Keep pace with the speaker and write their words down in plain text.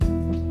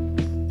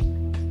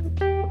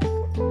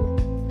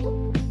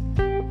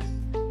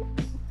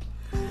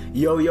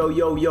Yo, yo,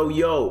 yo, yo,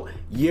 yo.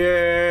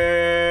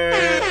 Yeah.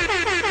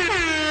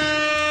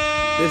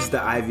 This is the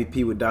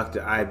IVP with Dr.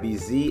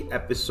 IBZ,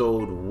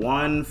 episode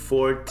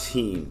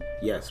 114.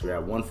 Yes, we're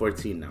at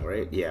 114 now,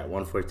 right? Yeah,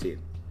 114.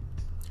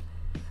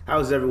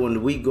 How's everyone's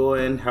week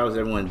going? How's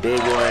everyone's day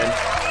going?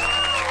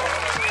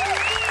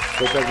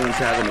 Hope everyone's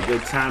having a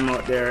good time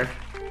out there.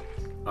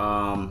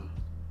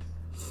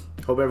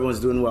 Hope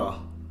everyone's doing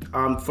well.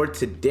 For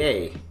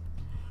today,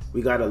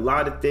 we got a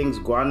lot of things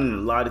going and a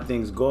lot of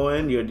things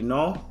going. You already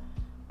know.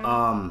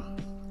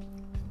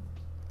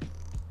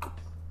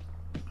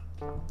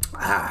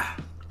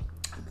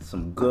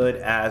 Some good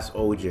ass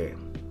OJ.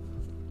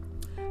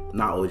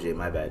 Not OJ,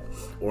 my bad.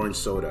 Orange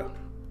soda.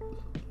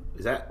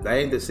 That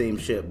ain't the same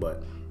shit,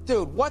 but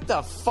dude, what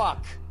the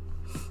fuck?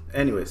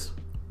 Anyways,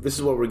 this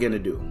is what we're gonna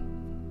do.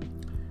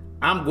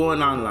 I'm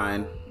going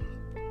online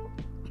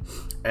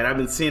and I've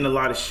been seeing a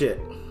lot of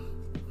shit.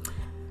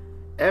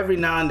 Every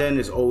now and then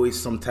there's always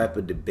some type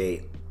of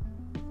debate.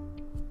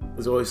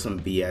 There's always some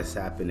BS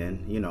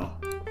happening, you know.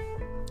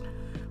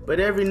 But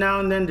every now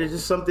and then there's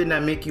just something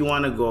that might make you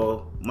want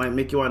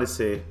to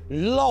say,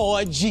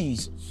 Lord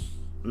Jesus.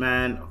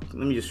 Man,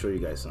 let me just show you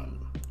guys something.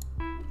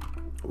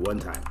 One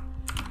time.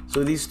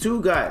 So these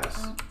two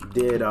guys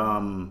did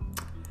some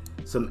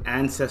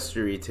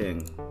ancestry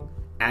thing.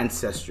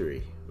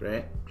 Ancestry,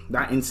 right?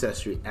 Not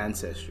Incestry,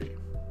 Ancestry.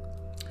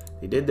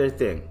 They did their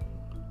thing.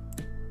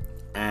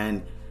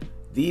 And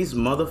these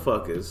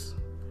motherfuckers,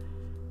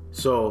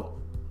 so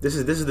this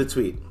is the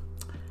tweet.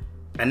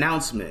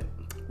 Announcement.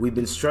 We've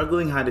been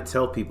struggling how to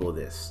tell people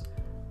this.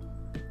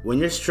 When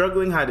you're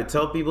struggling how to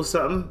tell people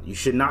something, you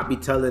should not be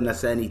telling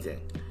us anything.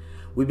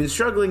 We've been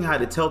struggling how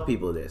to tell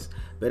people this,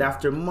 but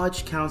after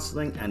much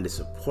counseling and the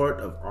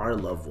support of our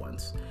loved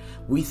ones,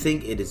 we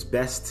think it is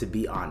best to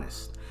be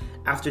honest.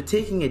 After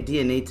taking a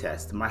DNA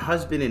test, my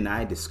husband and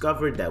I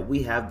discovered that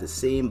we have the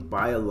same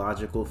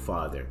biological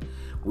father.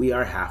 We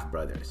are half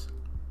brothers.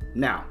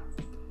 Now,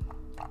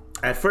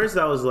 at first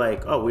I was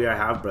like, oh, we are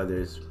half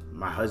brothers,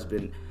 my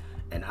husband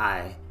and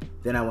I.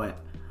 Then I went,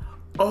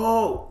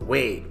 oh,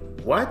 wait,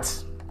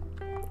 what?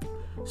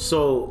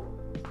 So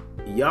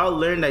y'all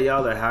learned that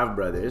y'all are half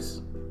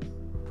brothers,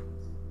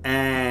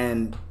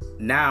 and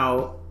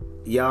now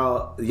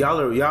y'all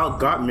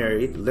got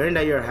married, learned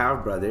that you're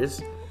half brothers,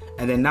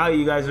 and then now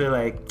you guys are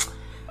like,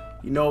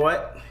 you know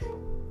what?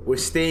 We're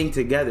staying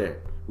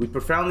together. We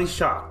profoundly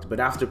shocked, but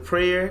after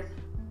prayer.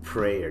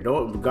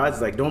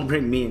 God's like, don't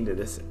bring me into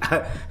this.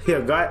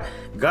 Yo, God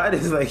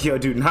is like, yo,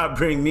 do not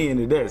bring me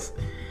into this.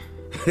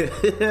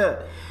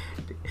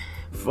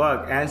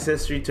 Fuck,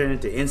 Ancestry turned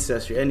into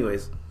Incestry.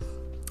 Anyways,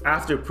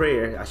 after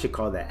prayer, I should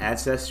call that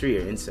Ancestry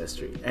or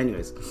Incestry.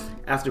 Anyways,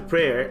 after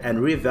prayer and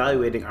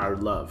reevaluating our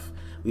love,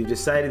 we've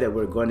decided that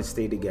we're going to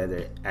stay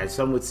together. And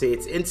some would say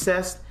it's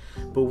incest,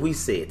 but we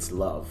say it's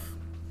love.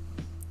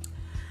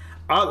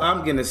 All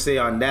I'm gonna say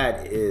on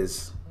that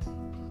is,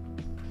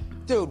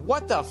 dude,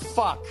 what the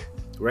fuck?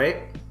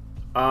 Right?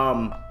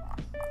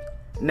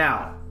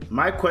 Now,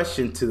 my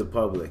question to the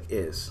public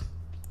is,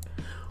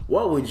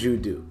 what would you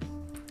do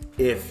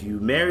if you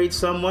married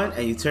someone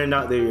and you turned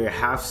out they're your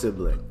half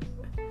sibling?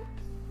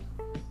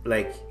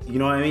 Like, you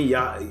know what I mean?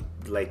 Y'all,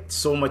 like,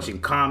 so much in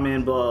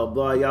common, blah,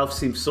 blah. Y'all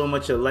seem so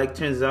much alike.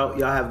 Turns out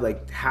y'all have,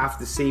 like, half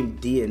the same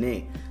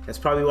DNA. That's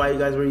probably why you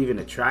guys weren't even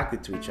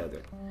attracted to each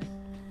other.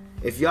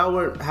 If y'all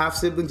weren't half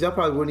siblings, y'all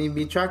probably wouldn't even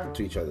be attracted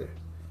to each other.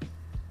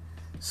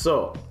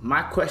 So,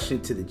 my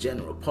question to the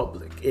general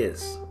public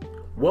is,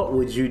 what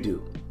would you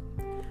do?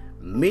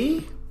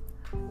 Me?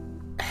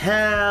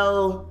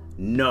 Hell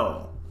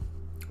no.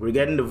 We're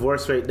getting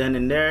divorced right then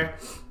and there.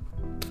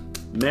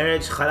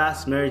 Marriage,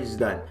 khalas, marriage is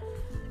done.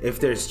 If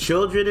there's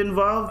children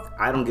involved,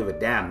 I don't give a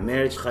damn.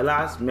 Marriage,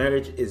 khalas,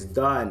 marriage is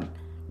done.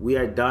 We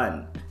are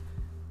done.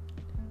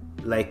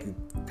 Like,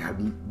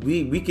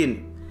 we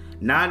can,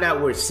 now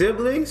that we're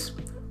siblings,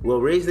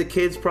 we'll raise the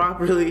kids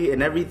properly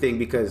and everything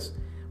because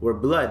we're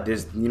blood.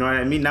 There's, you know what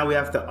I mean? Now we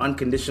have to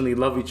unconditionally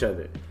love each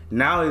other.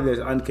 Now there's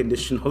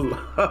unconditional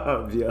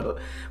love, yo.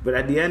 But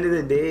at the end of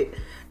the day,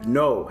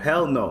 no,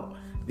 hell no.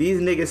 These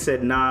niggas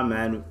said, nah,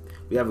 man,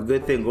 we have a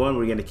good thing going.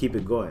 We're going to keep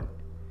it going.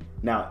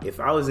 Now, if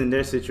I was in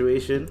their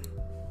situation,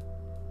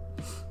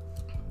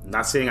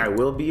 not saying I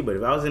will be, but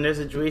if I was in their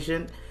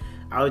situation,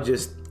 I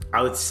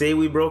would say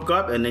we broke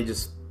up and then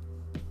just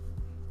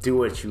do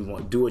what you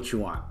want. Do what you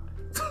want.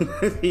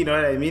 You know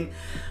what I mean?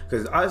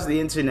 Because us, the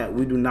internet,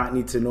 we do not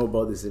need to know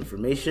about this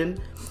information.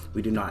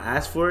 We do not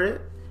ask for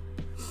it.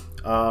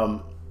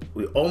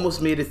 We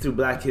almost made it through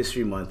Black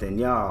History Month, and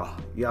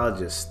y'all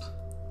just,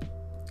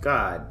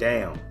 god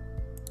damn,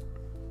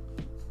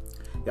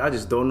 y'all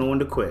just don't know when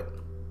to quit.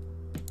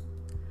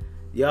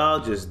 Y'all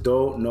just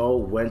don't know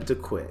when to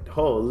quit.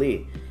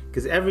 Holy,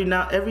 because every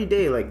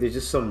day, like, there's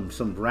just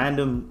some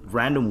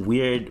random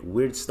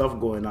weird stuff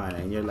going on,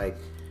 and you're like,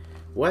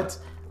 what?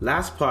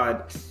 Last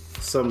pod,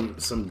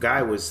 some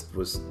guy was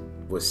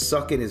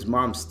sucking his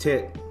mom's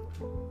tit,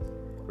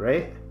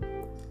 right?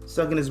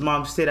 Sucking his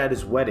mom's tit at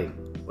his wedding.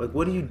 Like,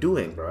 what are you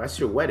doing, bro? That's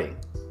your wedding.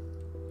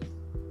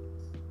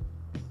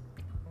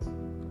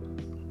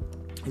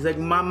 He's like,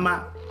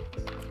 mama.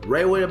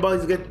 Right when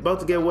about to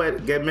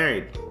get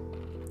married.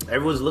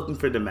 Everyone's looking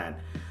for the man.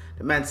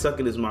 The man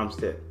sucking his mom's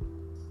tit.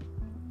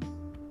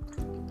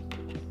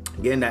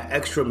 Getting that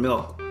extra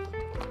milk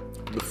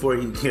before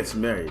he gets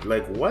married.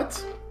 Like,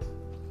 what?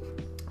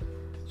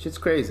 Shit's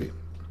crazy.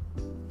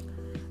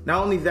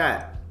 Not only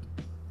that,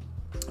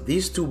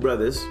 these two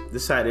brothers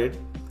decided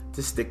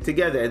to stick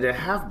together, and they're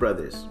half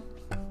brothers.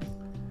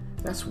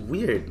 That's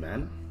weird,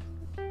 man.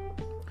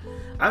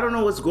 I don't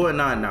know what's going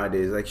on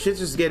nowadays. Like, shit's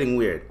just getting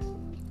weird.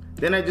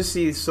 Then I just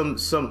see some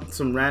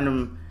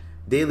random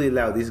Daily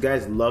Loud. These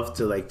guys love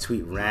to like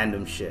tweet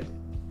random shit.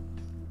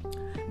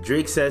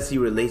 Drake says he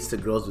relates to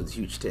girls with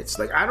huge tits.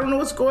 Like, I don't know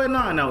what's going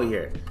on out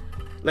here.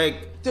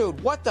 Like,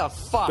 Dude, what the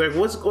fuck? like,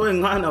 what's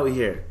going on out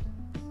here?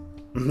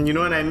 You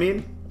know what I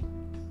mean?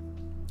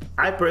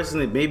 I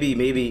personally,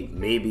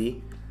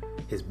 maybe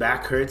his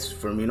back hurts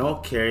from, you know,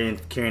 carrying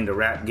the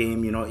rap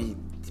game. You know,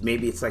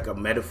 maybe it's like a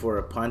metaphor,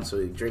 a pun,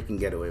 so Drake can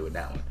get away with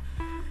that one.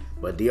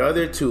 But the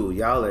other two,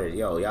 y'all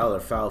are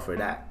foul for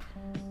that.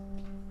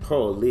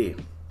 Holy,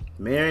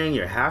 marrying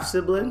your half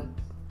sibling?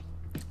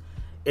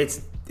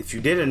 It's, if you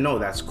didn't know,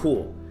 that's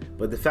cool.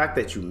 But the fact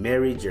that you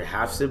married your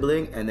half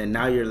sibling and then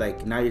now you're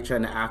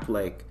trying to act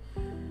like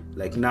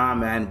nah,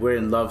 man, we're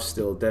in love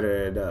still. Da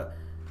da da.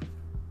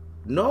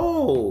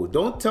 No,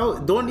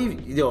 don't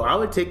even. Yo, I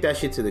would take that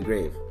shit to the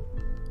grave.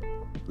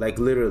 Like,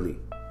 literally.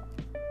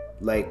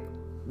 Like,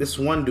 this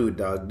one dude,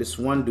 dog. This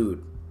one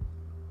dude.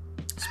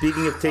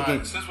 Speaking of taking...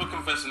 Right, since we're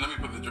confessing, let me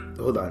put the drink.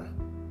 Hold on.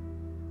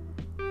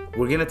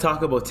 We're going to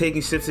talk about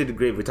taking shit to the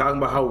grave. We're talking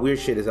about how weird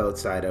shit is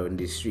out in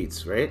these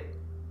streets, right?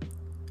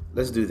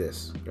 Let's do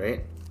this,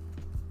 right?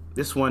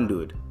 This one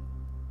dude.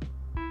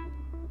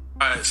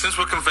 Alright, since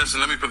we're confessing,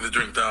 let me put the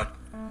drink down.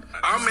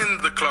 I'm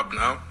in the club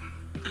now.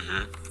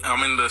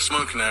 I'm in the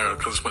smoking area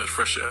because it's much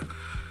fresh air.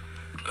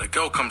 A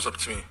girl comes up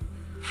to me.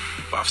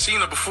 But I've seen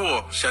her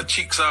before. She had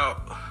cheeks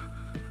out,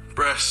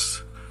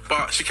 breasts.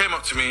 But she came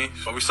up to me,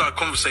 but we started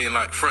conversating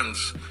like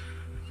friends.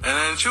 And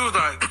then she was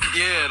like,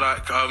 yeah,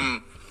 like,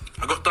 I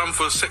got done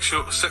for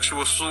sexual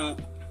assault.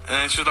 And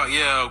then she was like,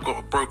 yeah, I've got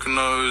a broken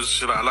nose.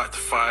 She's like, I like to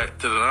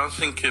fight. And I was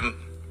thinking,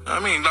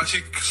 I mean, like,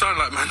 she sounded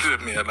like man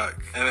at me, like.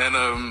 And then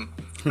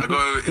I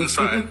go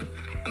inside,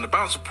 and the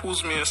bouncer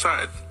pulls me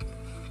aside.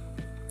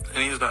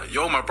 And he's like,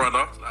 yo, my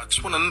brother, I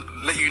just want to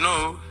let you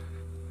know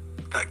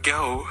that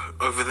girl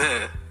over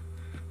there,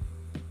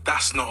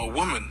 that's not a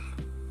woman.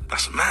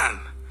 That's a man.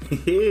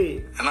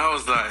 And I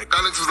was like...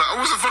 Alex was like, I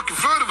wasn't fucking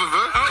flirting with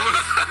her.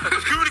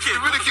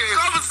 Communicating.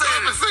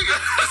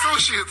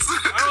 Associates.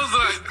 I was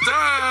like,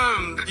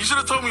 damn, you should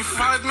have told me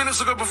 5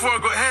 minutes ago before I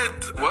got head.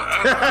 What?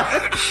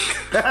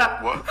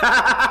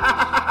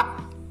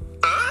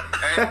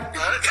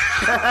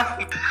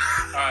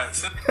 Alright,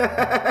 so...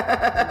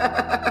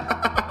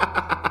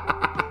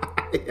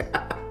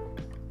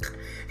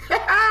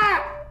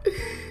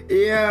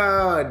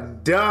 Yo,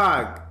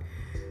 dog.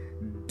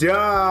 Dude,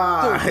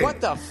 what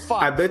the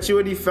fuck? I bet you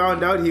when he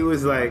found out, he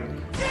was like,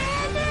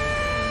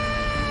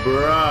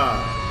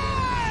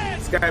 bruh,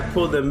 this guy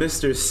pulled a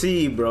Mr.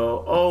 C,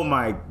 bro. Oh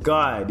my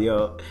God,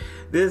 yo.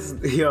 This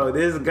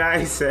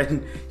guy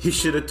said he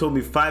should have told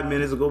me 5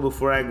 minutes ago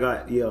before I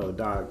got, yo,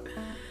 dog.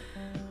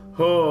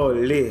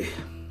 Holy.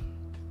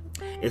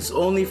 It's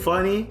only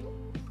funny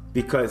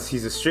because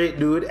he's a straight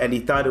dude and he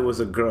thought it was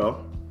a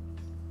girl.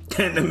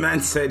 And the man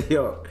said,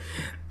 yo,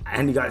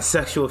 and he got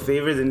sexual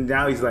favors, and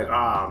now he's like,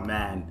 oh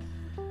man.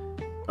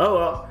 Oh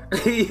well,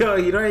 yo,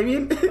 you know what I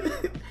mean?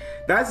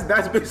 That's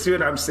basically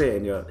what I'm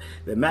saying, yo.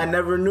 The man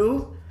never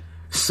knew,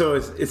 so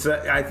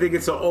I think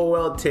it's a oh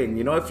well thing,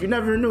 you know. If you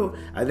never knew,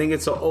 I think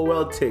it's a oh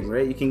well thing,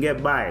 right? You can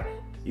get by,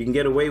 you can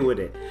get away with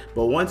it.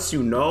 But once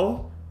you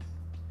know,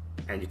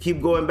 and you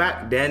keep going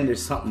back, then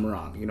there's something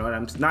wrong. You know what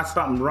I'm not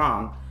something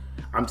wrong.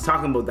 I'm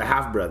talking about the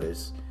half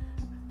brothers.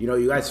 You know,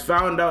 you guys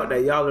found out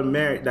that y'all are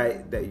married,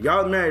 that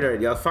y'all married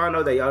already. Y'all found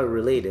out that y'all are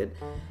related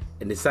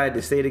and decided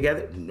to stay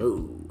together? No.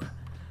 You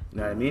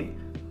know what I mean?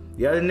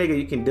 The other nigga,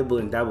 you can dibble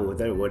and dabble with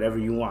whatever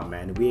you want,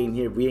 man. We ain't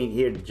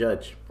here to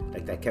judge.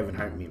 Like that Kevin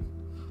Hart meme.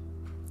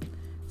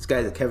 This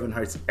guy's a Kevin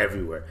Hart's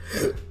everywhere.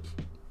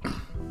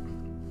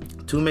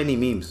 Too many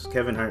memes,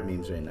 Kevin Hart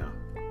memes right now.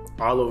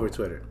 All over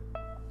Twitter.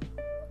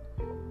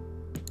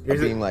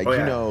 Here's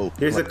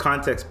the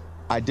context.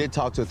 I did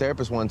talk to a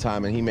therapist one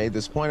time, and he made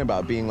this point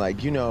about being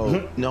like, you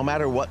know, no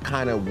matter what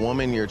kind of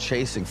woman you're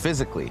chasing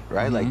physically,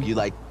 right? Like you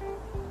like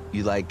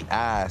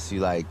ass, you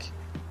like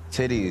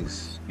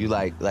titties, you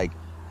like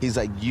he's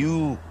like,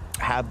 you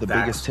have the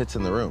biggest tits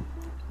in the room.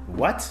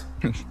 What?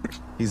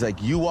 He's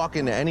like, you walk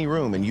into any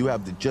room and you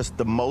have just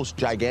the most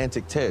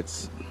gigantic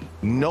tits.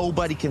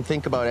 Nobody can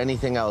think about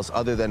anything else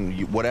other than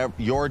whatever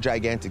your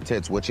gigantic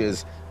tits, which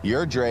is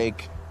you're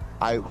Drake.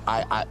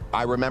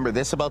 I remember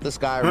this about this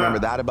guy. I remember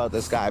that about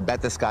this guy. I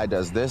bet this guy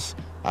does this.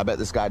 I bet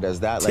this guy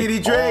does that.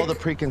 Like all the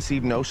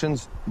preconceived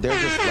notions, they're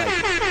just like,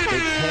 they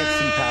can't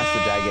see past the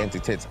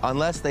gigantic tits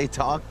unless they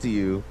talk to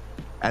you.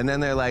 And then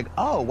they're like,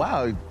 oh,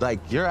 wow, like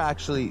you're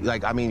actually,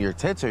 like, I mean, your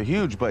tits are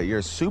huge, but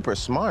you're super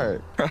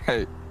smart.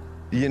 Right.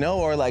 You know,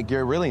 or like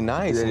you're really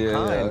nice and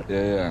kind.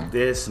 Yeah.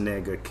 This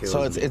nigga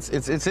kills me. So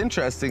it's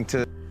interesting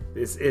to.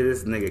 This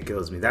nigga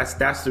kills me. That's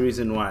the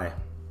reason why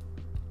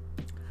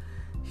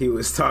he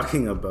was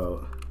talking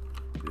about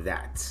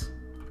that.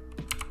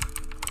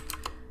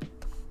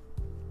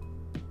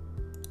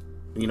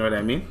 You know what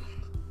I mean?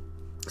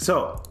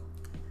 So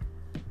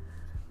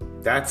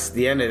that's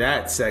the end of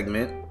that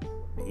segment.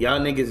 Y'all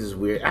niggas is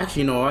weird.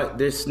 Actually, you know what?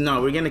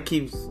 We're gonna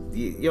keep.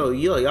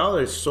 Y'all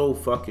are so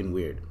fucking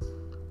weird.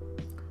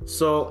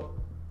 So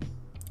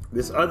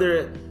this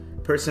other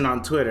person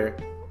on Twitter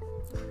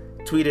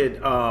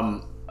tweeted.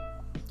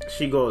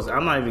 She goes,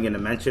 I'm not even gonna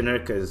mention her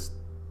because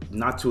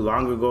not too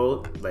long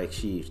ago, like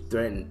she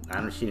threatened. I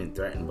don't know, she didn't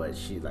threaten, but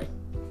she like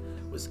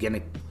was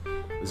gonna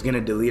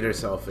delete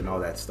herself and all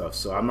that stuff.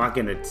 So I'm not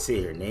gonna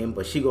say her name,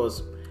 but she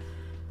goes,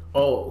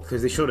 oh,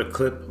 because they showed a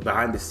clip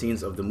behind the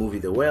scenes of the movie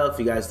The Whale. If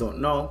you guys don't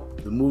know,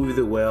 the movie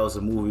The Whale is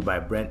a movie by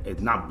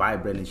not by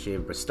Brendan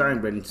Shaver, but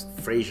starring Brendan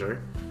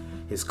Fraser,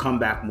 his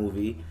comeback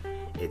movie.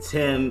 It's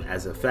him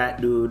as a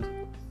fat dude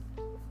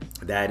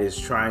that is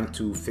trying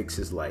to fix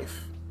his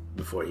life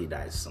before he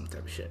dies, some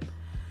type of shit.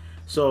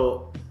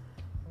 So,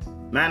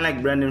 man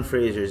like Brendan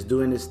Fraser is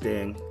doing this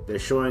thing. They're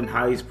showing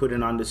how he's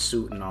putting on the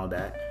suit and all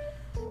that.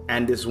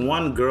 And this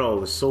one girl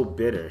was so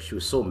bitter. She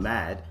was so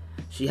mad.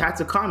 She had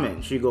to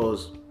comment. She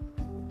goes,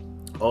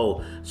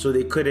 oh, so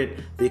they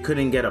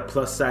couldn't get a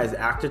plus size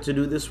actor to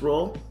do this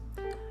role?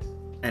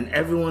 And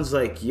everyone's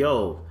like,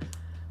 yo,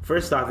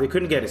 first off, they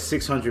couldn't get a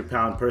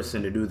 600-pound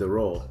person to do the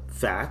role.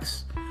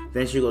 Facts.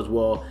 Then she goes,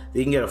 well,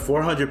 they can get a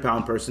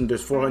 400-pound person.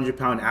 There's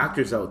 400-pound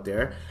actors out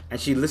there. And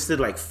she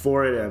listed like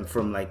 4 of them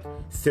from like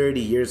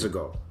 30 years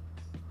ago.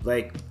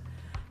 Like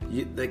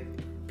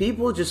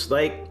people just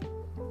like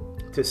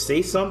to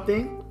say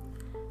something,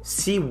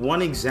 see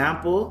one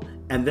example,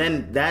 and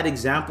then that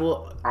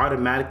example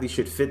automatically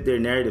should fit their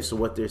narrative. So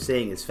what they're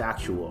saying is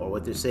factual or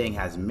what they're saying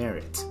has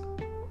merit.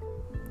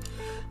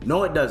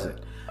 No, it doesn't.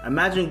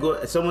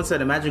 Someone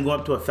said, imagine going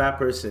up to a fat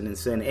person and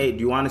saying, hey, do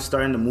you want to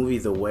star in the movie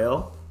The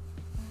Whale?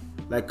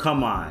 Like,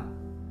 come on.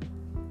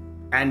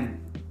 And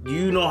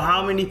you know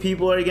how many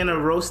people are gonna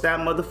roast that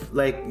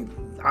like,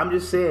 I'm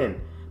just saying,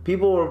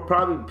 people were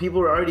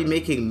already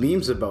making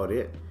memes about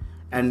it,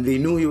 and they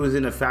knew he was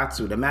in a fat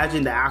suit.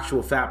 Imagine the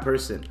actual fat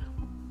person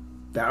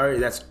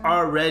that's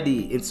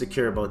already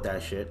insecure about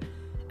that shit,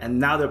 and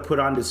now they're put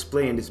on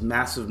display in this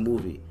massive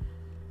movie.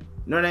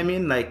 You know what I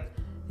mean? Like,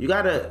 you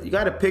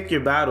gotta pick your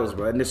battles,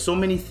 bro. And there's so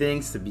many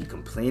things to be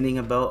complaining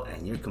about,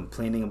 and you're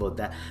complaining about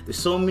that. There's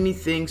so many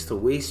things to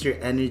waste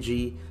your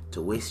energy, to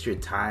waste your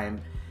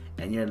time,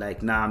 and you're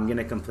like, nah, I'm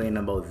gonna complain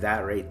about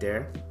that right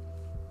there.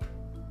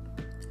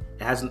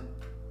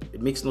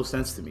 It makes no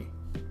sense to me.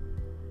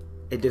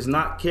 It does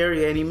not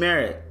carry any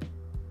merit.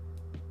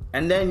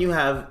 And then you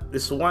have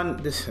this one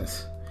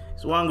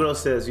girl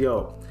says,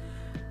 yo,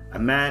 I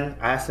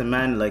asked a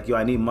man, like, yo,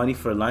 I need money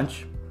for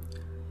lunch.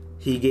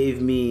 He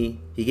gave me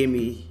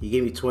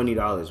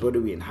 $20. What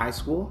are we in high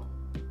school?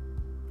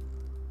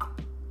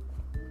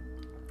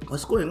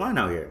 What's going on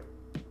out here?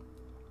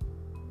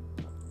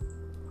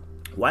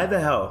 Why the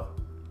hell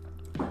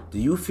do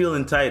you feel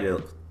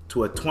entitled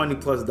to a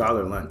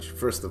 $20+ lunch,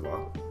 first of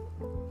all?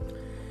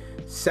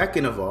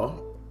 Second of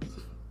all,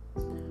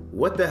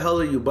 what the hell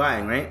are you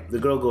buying, right? The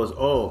girl goes,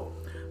 oh,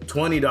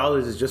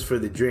 $20 is just for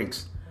the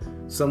drinks.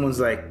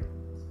 Someone's like,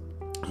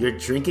 you're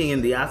drinking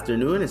in the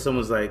afternoon? And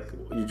someone's like,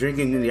 you're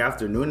drinking in the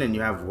afternoon and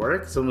you have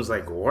work? Someone's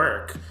like,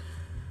 work?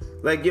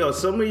 Like, yo,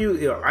 some of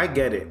you, I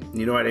get it.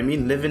 You know what I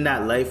mean? Living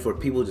that life where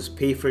people just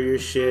pay for your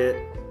shit.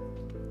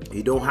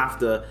 You don't have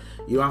to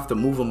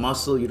move a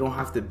muscle. You don't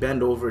have to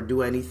bend over,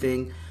 do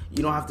anything.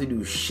 You don't have to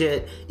do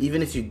shit.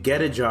 Even if you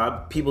get a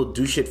job, people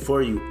do shit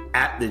for you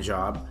at the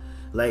job.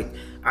 Like,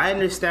 I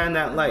understand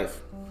that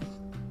life.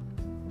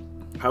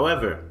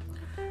 However,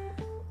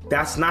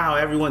 that's not how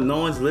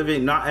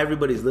not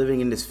everybody's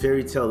living in this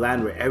fairy tale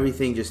land where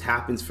everything just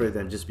happens for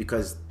them just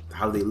because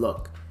how they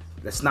look.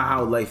 That's not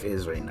how life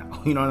is right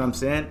now. You know what I'm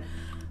saying?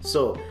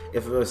 So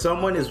if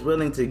someone is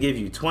willing to give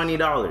you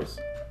 $20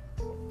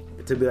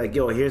 to be like,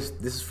 yo, this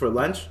is for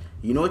lunch,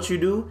 you know what you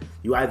do?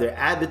 You either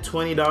add the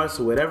 $20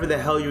 to whatever the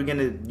hell you're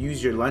gonna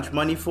use your lunch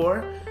money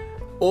for,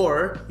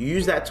 or you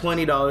use that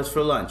 $20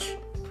 for lunch.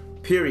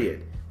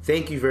 Period.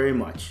 Thank you very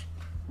much.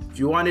 If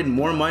you wanted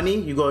more money,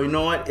 you go, you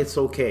know what? It's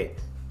okay.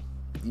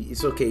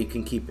 It's okay, you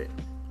can keep it.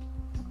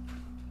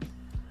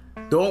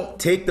 Don't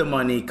take the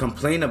money,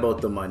 complain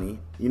about the money.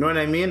 You know what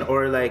I mean?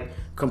 Or like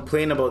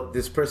complain about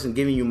this person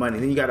giving you money.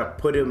 Then you gotta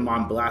put him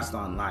on blast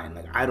online.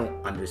 Like, I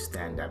don't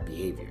understand that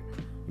behavior.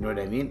 You know what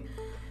I mean?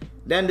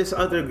 Then this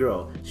other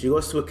girl, she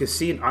goes to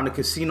on a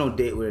casino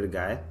date with a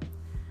guy.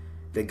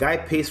 The guy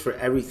pays for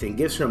everything,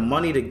 gives her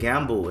money to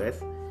gamble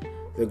with.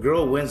 The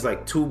girl wins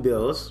like 2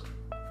 bills.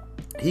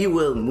 He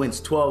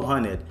wins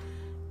 $1,200,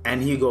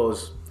 and he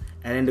goes,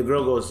 and then the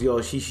girl goes, yo,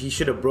 he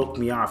should have broke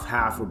me off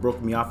half or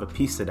broke me off a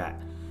piece of that.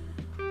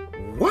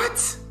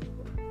 What?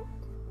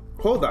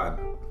 Hold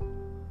on.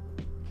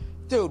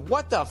 Dude,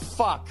 what the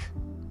fuck?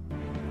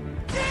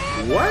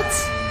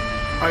 What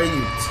are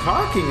you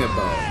talking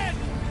about?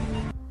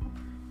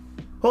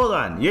 Hold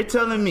on. You're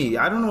telling me,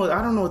 I don't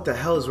know what the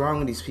hell is wrong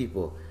with these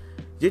people.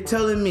 You're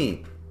telling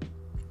me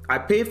I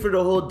paid for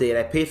the whole date.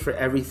 I paid for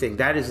everything.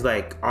 That is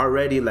like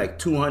already like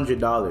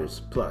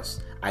 $200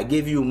 plus. I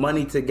give you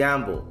money to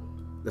gamble.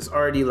 That's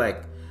already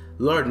like,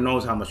 Lord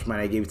knows how much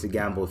money I gave you to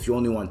gamble if you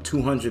only want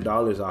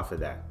 $200 off of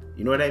that.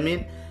 You know what I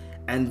mean?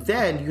 And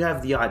then you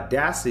have the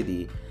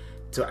audacity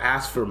to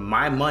ask for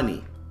my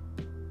money.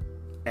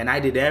 And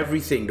I did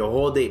everything, the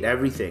whole date,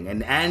 everything.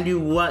 And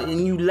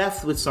you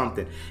left with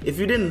something. If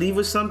you didn't leave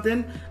with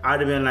something, I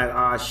would have been like,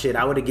 oh shit,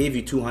 I would have gave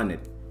you 200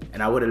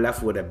 and I would have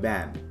left with a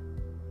band.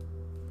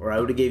 Or I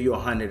would have gave you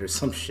 100 or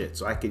some shit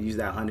so I could use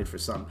that 100 for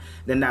something.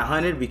 Then that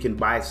 100 we can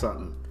buy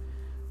something.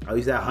 I'll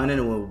use that 100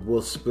 and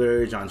we'll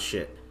splurge on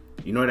shit.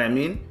 You know what I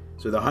mean?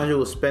 So the 100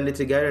 we'll spend it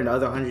together and the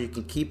other 100 you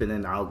can keep and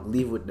then I'll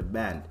leave with the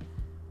band.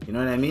 You know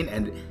what I mean?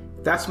 And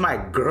if that's my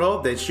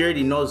girl, then she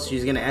already knows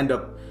she's gonna end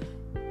up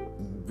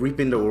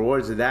reaping the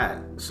rewards of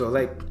that. So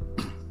like,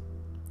 if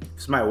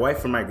it's my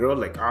wife or my girl,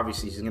 like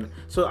obviously she's gonna.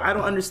 So I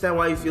don't understand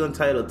why you feel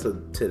entitled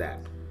to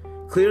that.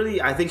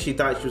 Clearly, I think she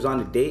thought she was on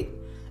a date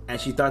and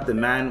she thought the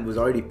man was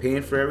already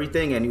paying for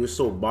everything and he was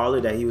so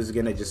baller that he was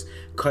gonna just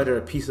cut her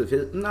a piece of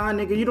his. Nah,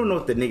 nigga, you don't know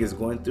what the nigga's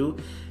going through.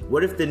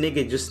 What if the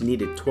nigga just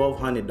needed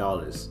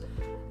 $1,200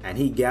 and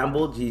he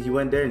gambled? He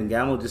went there and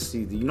gambled just to,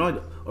 you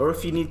know, or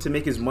if he needed to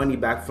make his money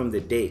back from the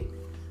date,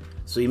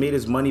 so he made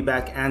his money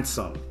back and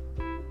some.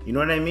 You know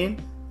what I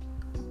mean?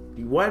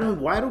 Why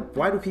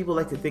do people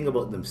like to think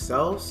about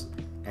themselves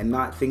and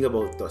not think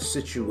about the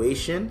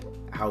situation,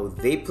 how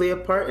they play a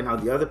part and how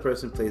the other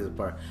person plays a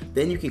part?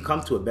 Then you can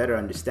come to a better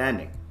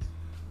understanding,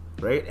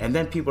 right? And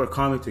then people are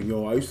commenting,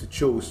 yo, I used to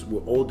chill with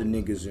older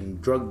niggas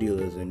and drug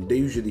dealers and they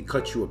usually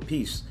cut you a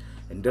piece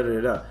and da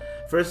da da.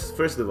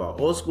 First of all,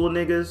 old school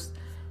niggas,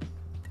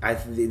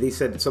 they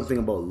said something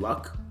about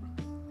luck.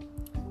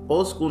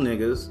 Old school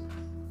niggas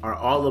are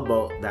all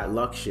about that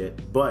luck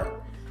shit, but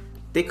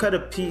they cut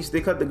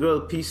the girl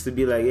a piece to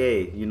be like,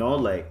 hey, you know,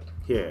 like,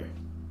 here,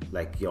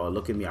 like, yo,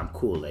 look at me, I'm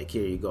cool, like,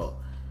 here you go,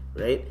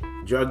 right?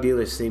 Drug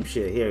dealers, same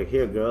shit,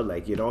 here, girl,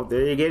 like, you know,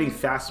 they're getting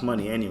fast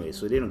money anyway,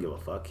 so they don't give a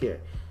fuck,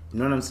 here. You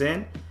know what I'm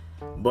saying?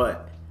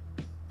 But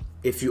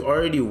if you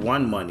already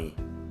won money,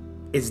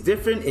 it's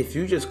different if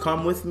you just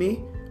come with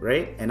me,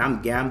 right? And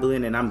I'm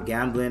gambling, and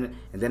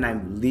then I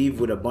leave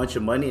with a bunch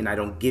of money and I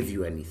don't give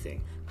you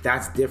anything.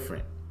 That's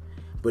different.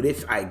 But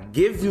if I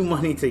give you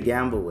money to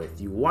gamble with,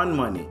 you won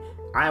money,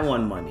 I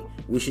won money,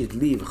 we should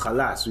leave,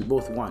 khalas, we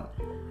both won.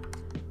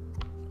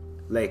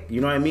 Like, you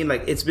know what I mean?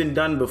 Like, it's been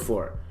done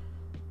before.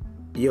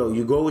 Yo,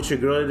 you go with your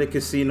girl to the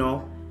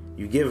casino,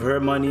 you give her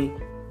money,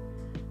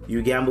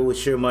 you gamble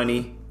with your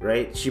money,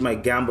 right? She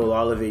might gamble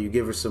all of it, you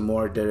give her some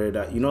more, da da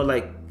da. You know,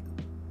 like,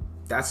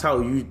 that's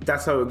how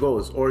it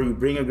goes. Or you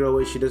bring a girl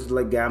with, she doesn't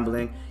like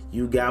gambling,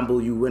 you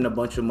gamble, you win a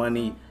bunch of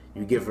money,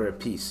 you give her a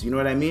piece. You know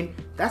what I mean?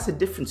 That's a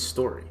different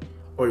story.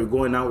 Or you're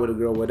going out with a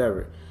girl,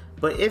 whatever.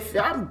 But if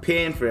I'm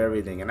paying for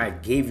everything and I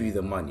gave you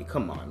the money,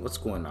 come on, what's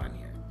going on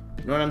here?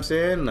 You know what I'm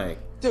saying? Like,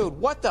 dude,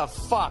 what the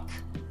fuck?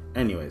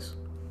 Anyways,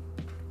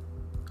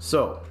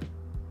 so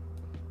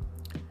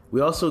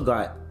we also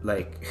got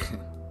like,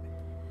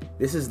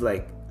 this is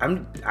like,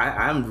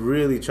 I'm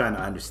really trying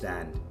to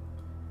understand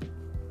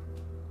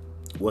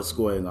what's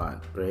going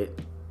on, right?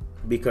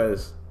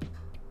 Because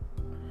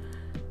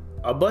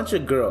a bunch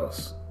of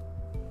girls,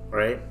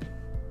 right?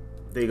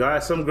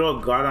 Some girl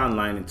got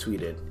online and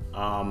tweeted,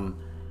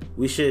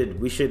 we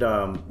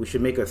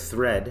should make a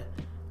thread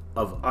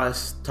of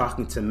us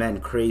talking to men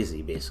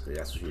crazy, basically.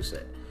 That's what you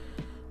said.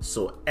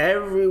 So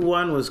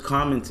everyone was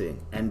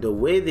commenting, and the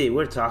way they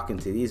were talking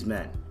to these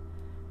men,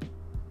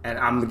 and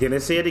I'm gonna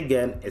say it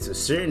again, it's a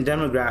certain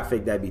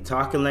demographic that be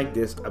talking like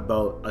this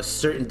about a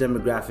certain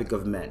demographic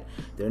of men.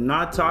 They're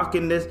not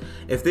talking this.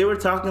 If they were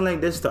talking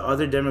like this to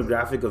other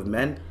demographic of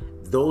men,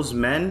 those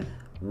men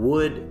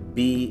would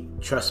be,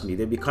 trust me,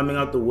 they'd be coming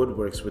out the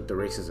woodworks with the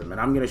racism. And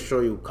I'm going to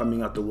show you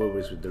coming out the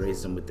woodworks with the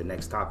racism with the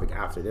next topic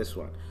after this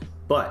one.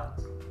 But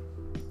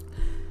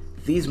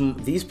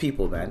these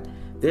people, man,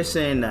 they're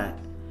saying that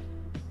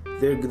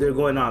they're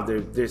going off.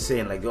 They're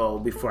saying like, oh,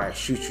 before I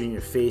shoot you in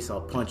your face,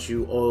 I'll punch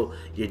you. Oh,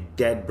 your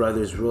dead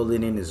brother's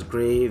rolling in his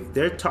grave.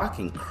 They're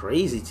talking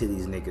crazy to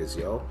these niggas,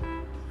 yo.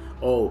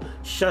 Oh,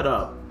 shut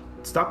up.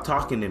 Stop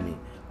talking to me.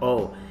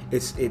 Oh,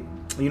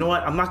 you know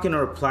what? I'm not going to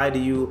reply to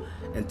you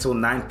until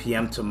 9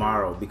 p.m.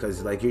 tomorrow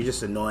because like you're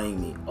just annoying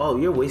me. Oh,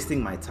 you're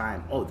wasting my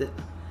time. Oh,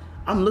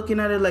 I'm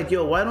looking at it like,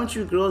 yo, why don't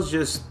you girls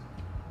just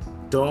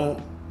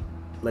don't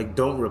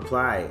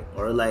reply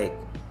or like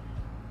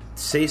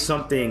say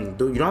something.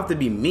 You don't have to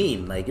be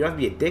mean. Like, you don't have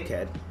to be a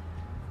dickhead.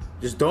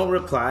 Just don't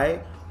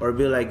reply or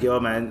be like, yo,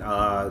 man,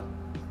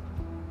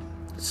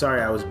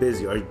 sorry, I was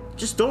busy. Or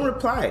just don't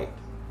reply.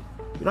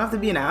 You don't have to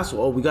be an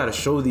asshole. Oh, we got to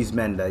show these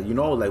men that, you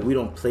know, like, we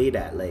don't play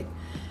that. Like,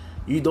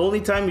 the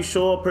only time you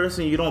show a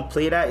person you don't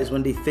play that is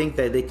when they think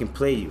that they can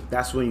play you.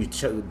 That's when you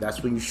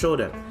show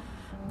them.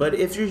 But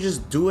if you're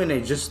just doing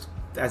it just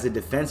as a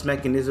defense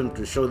mechanism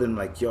to show them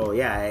like, yo,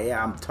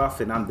 yeah, I'm tough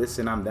and I'm this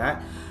and I'm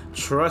that,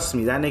 trust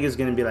me, that nigga's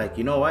gonna be like,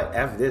 you know what,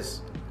 F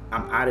this.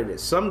 I'm out of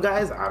this. Some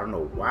guys, I don't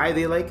know why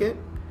they like it.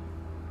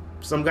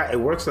 Some guy, it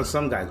works on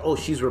some guys. Oh,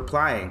 she's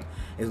replying.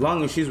 As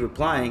long as she's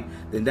replying,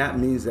 then that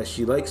means that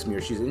she likes me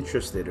or she's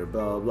interested or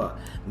blah, blah, blah.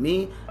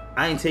 Me,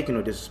 I ain't taking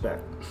no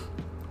disrespect.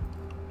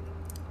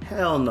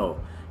 Hell no.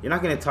 You're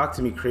not going to talk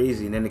to me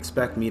crazy and then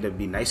expect me to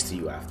be nice to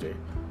you after.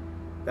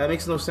 That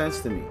makes no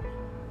sense to me.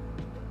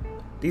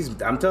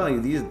 I'm telling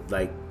you, these,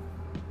 like,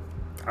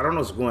 I don't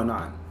know what's going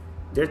on.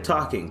 They're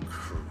talking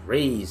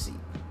crazy.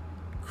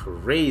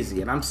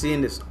 And I'm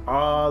seeing this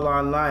all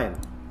online.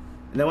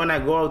 And then when I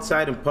go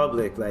outside in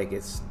public, like,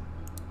 it's...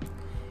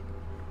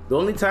 The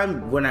only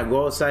time when I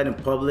go outside in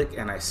public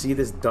and I see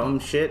this dumb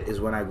shit is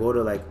when I go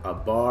to, like, a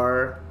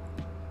bar.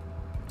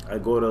 I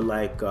go to,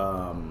 like,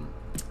 a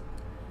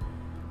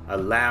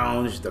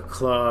lounge, the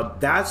club.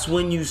 That's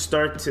when you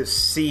start to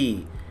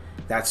see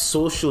that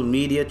social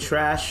media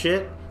trash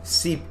shit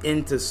seep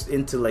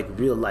into like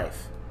real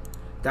life.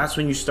 That's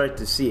when you start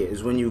to see it.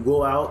 Is when you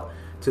go out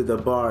to the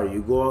bar,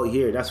 you go out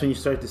here. That's when you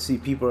start to see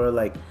people are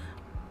like,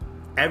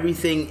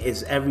 everything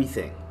is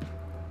everything.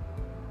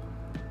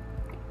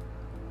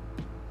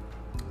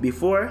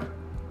 Before,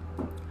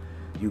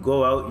 you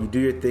go out, you do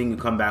your thing, you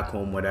come back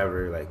home,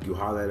 whatever. Like, you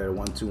holler at a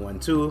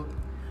 1-2-1-2,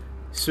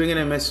 swing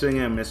and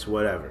miss,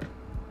 whatever.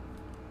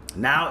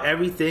 Now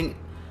everything,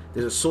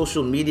 there's a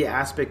social media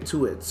aspect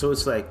to it. So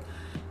it's like,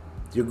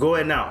 you're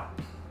going out.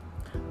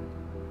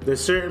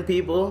 There's certain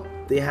people,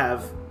 they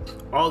have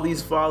all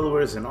these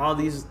followers and all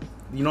these,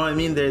 you know what I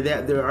mean?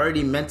 They're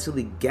already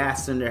mentally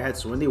gassed in their head.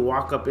 So when they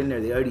walk up in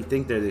there, they already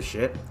think they're the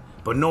shit.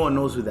 But no one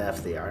knows who the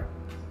F they are.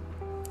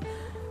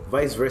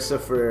 Vice versa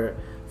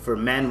for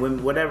men,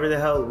 women, whatever the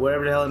hell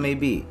it may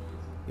be.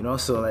 You know,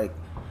 so like,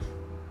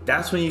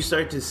 that's when you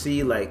start to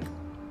see like,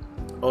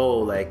 oh,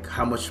 like,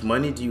 how much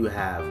money do you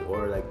have?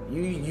 Or like,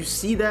 you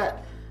see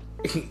that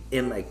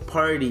in like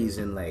parties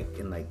and like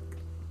in like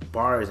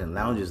bars and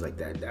lounges like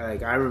that.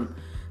 Like,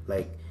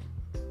 like,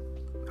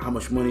 how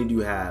much money do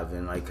you have?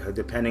 And like,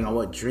 depending on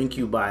what drink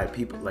you buy,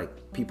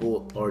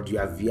 people, or do you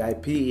have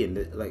VIP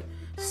and like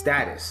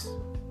status?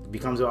 It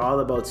becomes all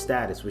about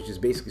status, which is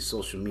basically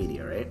social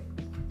media, right?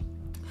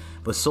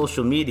 But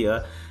social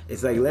media,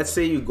 it's like, let's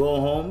say you go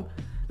home.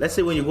 Let's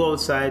say when you go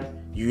outside,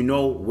 you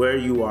know where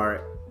you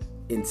are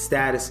in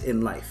status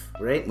in life,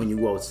 right? When you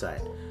go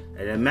outside.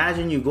 And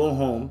imagine you go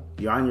home,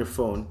 you're on your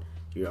phone,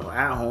 you're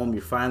at home,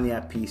 you're finally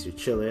at peace, you're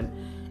chilling,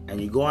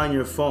 and you go on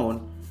your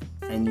phone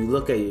and you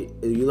look at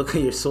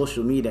your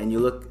social media and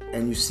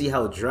you see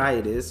how dry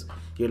it is.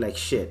 You're like,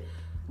 shit,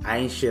 I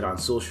ain't shit on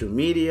social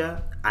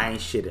media, I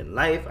ain't shit in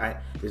life.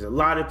 There's a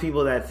lot of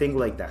people that think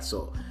like that.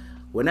 So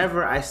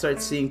whenever I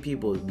start seeing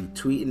people be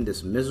tweeting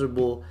this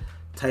miserable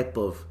type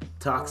of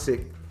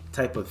toxic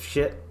type of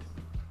shit,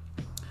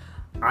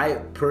 I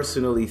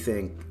personally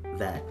think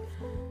that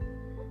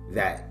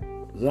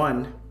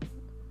one,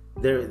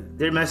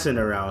 they're messing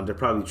around, they're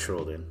probably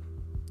trolling.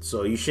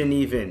 So you shouldn't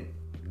even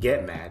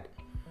get mad.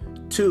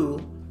 Two,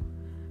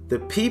 the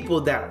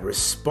people that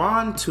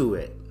respond to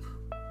it,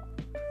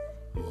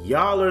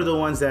 y'all are the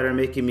ones that are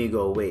making me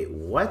go, wait,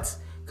 what?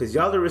 Because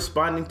y'all are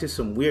responding to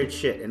some weird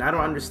shit. And I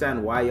don't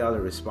understand why y'all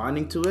are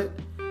responding to it.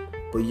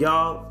 But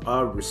y'all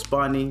are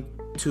responding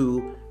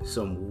to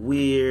some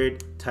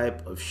weird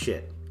type of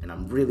shit. And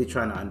I'm really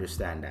trying to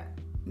understand that.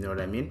 You know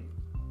what I mean?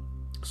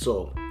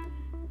 So,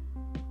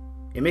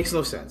 it makes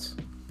no sense.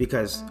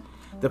 Because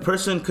the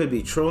person could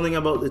be trolling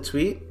about the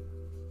tweet.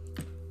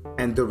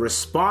 And the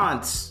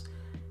response,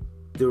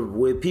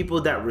 the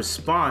people that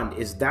respond,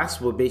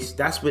 that's what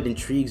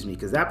intrigues me.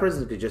 Because that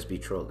person could just be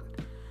trolling.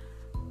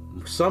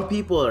 Some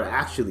people are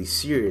actually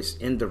serious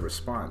in the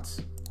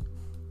response.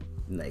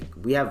 Like,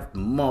 we have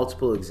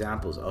multiple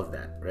examples of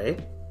that, right?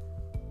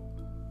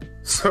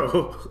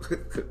 So,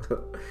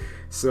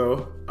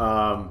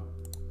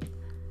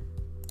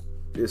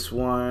 this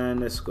one,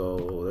 let's go.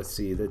 Let's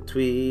see the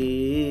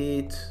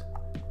tweet.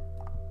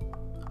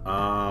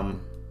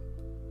 I'm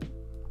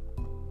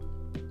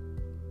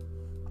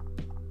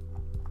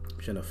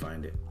trying to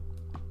find it.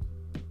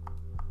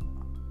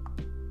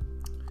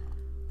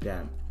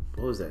 Damn,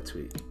 what was that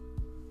tweet?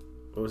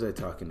 What was I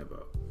talking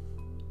about?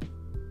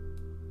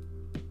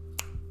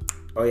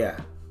 Oh yeah,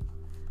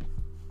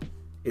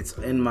 it's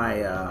in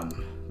my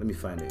let me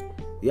find it.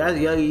 Yeah,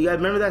 you guys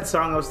remember that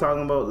song I was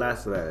talking about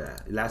last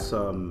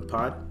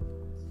pod?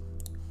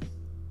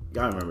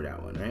 Y'all remember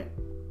that one, right?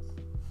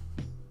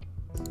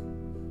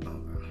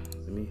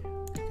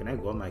 Can I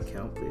go on my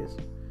account, please?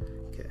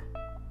 Okay.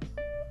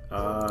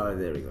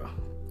 There we go.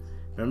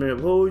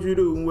 Remember, what would you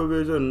do with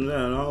his son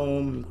at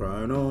home,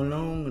 crying all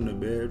alone in the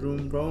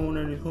bedroom, prone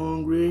and he's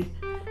hungry?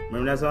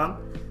 Remember that song?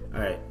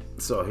 Alright,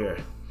 so here.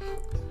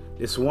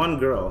 This one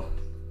girl,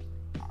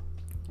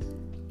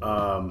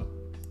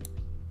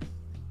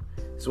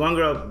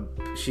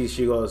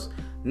 she goes,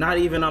 not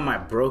even on my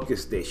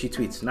brokest day. She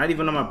tweets, not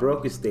even on my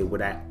brokest day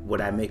would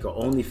I make a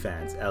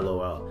OnlyFans,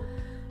 LOL.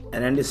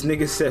 And then this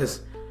nigga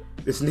says,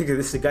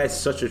 this guy's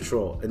such a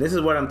troll. And this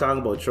is what I'm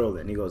talking about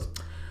trolling. He goes,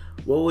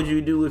 what would you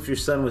do if your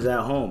son was at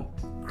home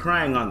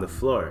crying on the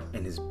floor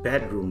in his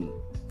bedroom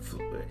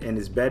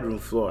bedroom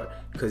floor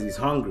because he's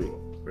hungry,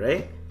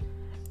 right?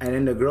 And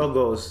then the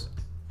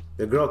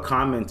girl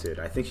commented,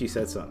 I think she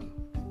said something.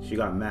 She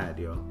got mad,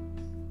 yo.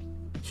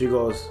 She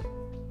goes,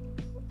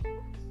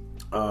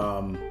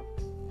 what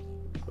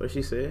did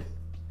she say?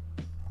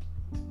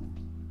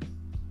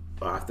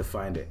 Oh, I have to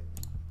find it.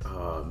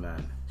 Oh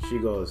man. She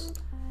goes,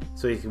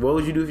 so what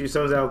would you do if your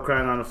son's out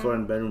crying on the floor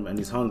in the bedroom and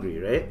he's hungry,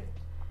 right?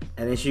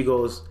 And then she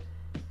goes,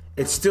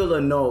 it's still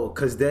a no,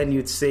 because then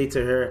you'd say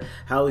to her,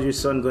 how is your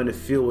son going to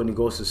feel when he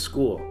goes to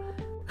school?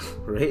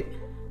 Right?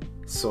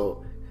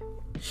 So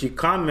she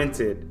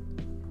commented,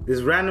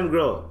 this random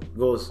girl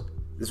goes,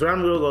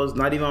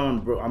 not even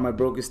on my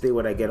broken state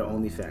would I get an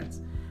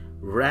OnlyFans.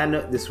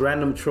 This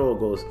random troll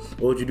goes,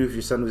 what would you do if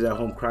your son was at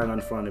home crying on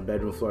the floor on the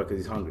bedroom floor because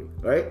he's hungry,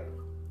 right?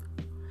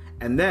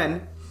 And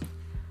then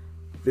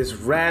this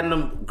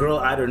random girl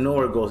out of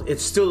nowhere goes,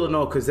 it's still a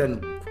no, because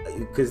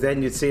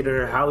then you'd say to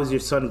her, how is your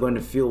son going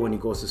to feel when he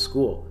goes to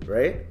school,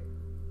 right?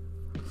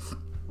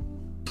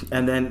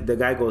 And then the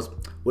guy goes,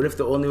 what if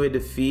the only way to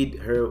feed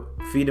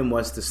him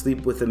was to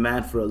sleep with a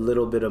man for a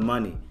little bit of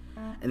money?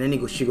 And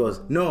then she goes,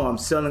 no, I'm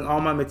selling all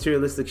my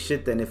materialistic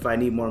shit then if I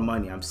need more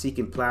money. I'm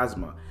seeking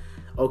plasma.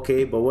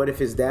 Okay, but what if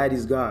his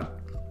daddy's gone?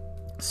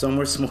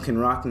 Somewhere smoking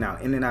rock now,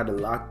 in and out of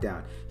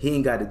lockdown. He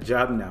ain't got a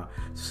job now.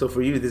 So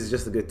for you, this is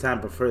just a good time.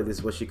 Prefer this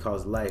is what she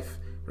calls life,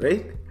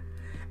 right?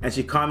 And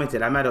she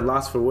commented, I'm at a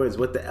loss for words.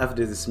 What the F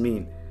does this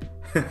mean?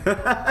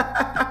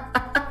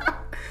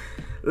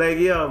 Like,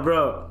 yo,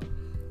 bro,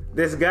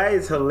 this guy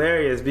is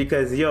hilarious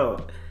because,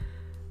 yo,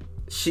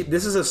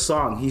 this is a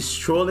song. He's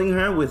trolling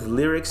her with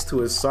lyrics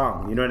to a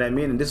song. You know what I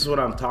mean? And this is what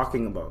I'm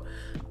talking about.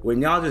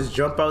 When y'all just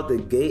jump out the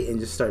gate and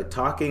just start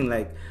talking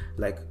like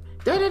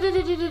da da da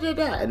da da da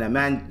da, and the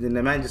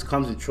man just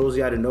comes and trolls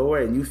you out of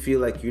nowhere, and you feel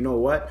like, you know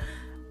what?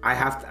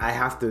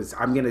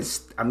 I'm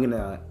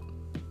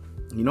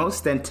gonna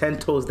stand 10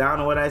 toes down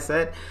on what I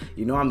said.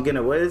 I'm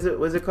gonna,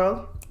 what's it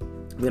called?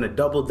 I'm gonna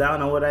double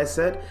down on what I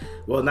said.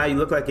 Well, now you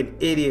look like an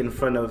idiot in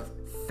front of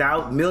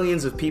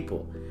millions of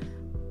people.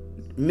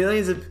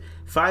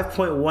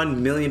 5.1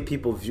 million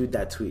people viewed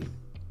that tweet.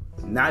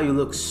 Now you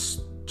look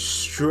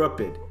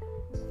stupid.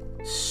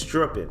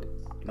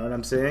 You know what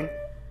I'm saying?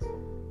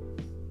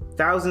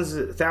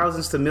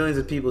 Thousands to millions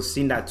of people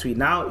seen that tweet.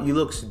 Now you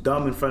look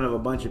dumb in front of a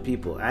bunch of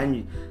people,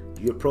 and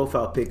your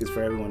profile pic is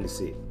for everyone to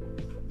see.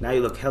 Now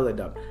you look hella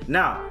dumb.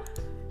 Now,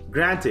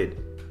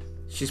 granted,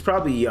 she's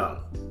probably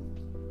young,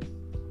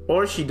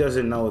 or she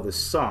doesn't know the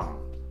song,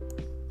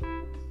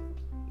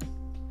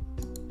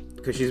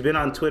 because she's been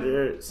on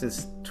Twitter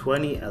since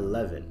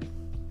 2011.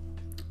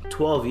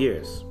 12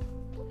 years.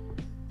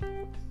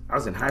 I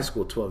was in high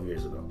school 12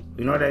 years ago.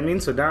 You know what I mean?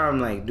 So now I'm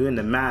like doing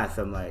the math.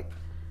 I'm like,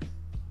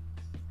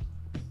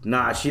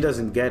 nah, she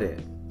doesn't get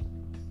it.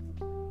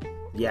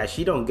 Yeah,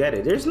 she don't get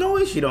it. There's no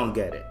way she don't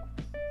get it.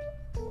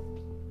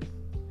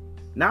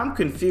 Now I'm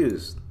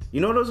confused.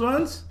 You know those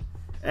ones?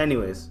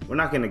 Anyways, we're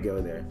not gonna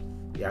go there.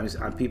 Yeah,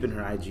 I'm peeping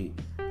her IG.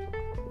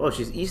 Oh,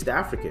 she's East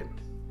African.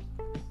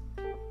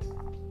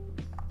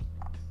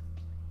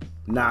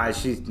 Nah,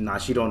 she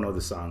don't know the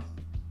song.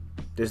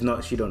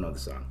 She don't know the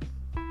song.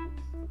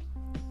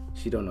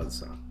 She don't know the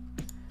song.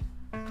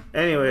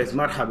 Anyways,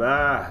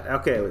 marhaba.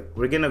 Okay,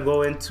 we're gonna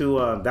go into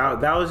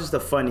that was just a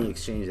funny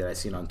exchange that I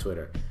seen on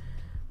Twitter.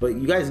 But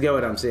you guys get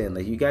what I'm saying.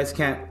 Like, you guys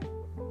can't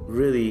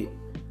really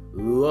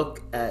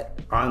look at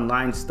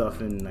online stuff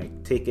and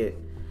like take it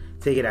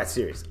that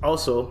serious.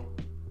 Also,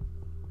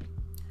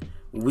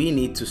 we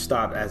need to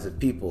stop as a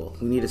people.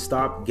 We need to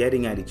stop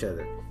getting at each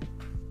other.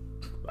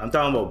 I'm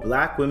talking about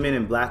black women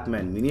and black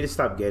men. We need to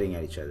stop getting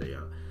at each other,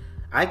 yo.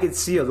 I could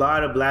see a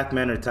lot of black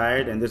men are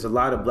tired, and there's a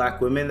lot of black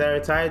women that are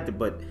tired,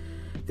 but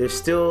there's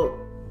still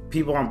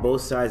people on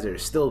both sides that are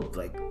still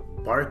like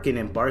barking,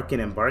 and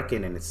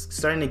it's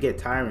starting to get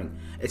tiring.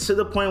 It's to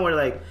the point where,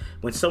 like,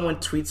 when someone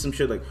tweets some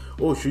shit like,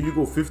 oh, should you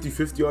go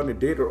 50-50 on a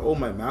date, or oh,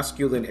 my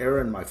masculine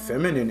era and my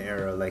feminine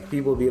era, like,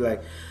 people be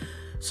like,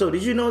 so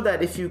did you know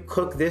that if you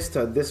cook this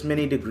to this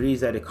many degrees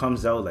that it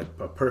comes out like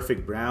a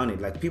perfect brown?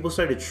 And like, people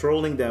started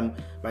trolling them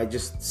by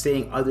just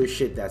saying other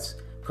shit that's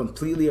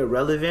completely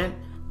irrelevant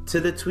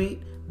to the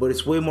tweet, but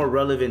it's way more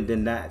relevant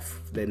than that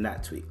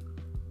tweet.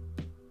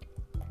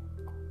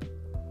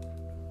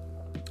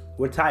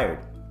 We're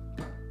tired.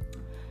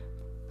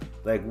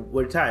 Like,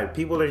 we're tired.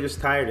 People are just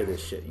tired of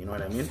this shit. You know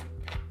what I mean?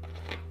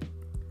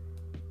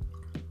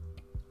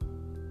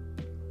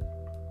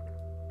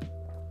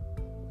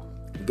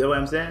 You get what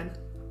I'm saying?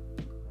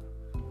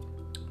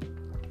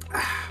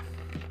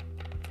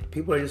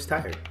 People are just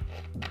tired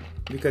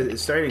because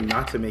it's starting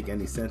not to make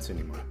any sense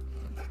anymore.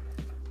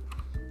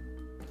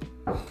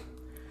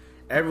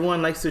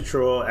 Everyone likes to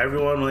troll,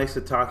 everyone likes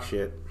to talk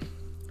shit,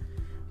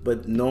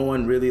 but no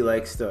one really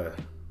likes to,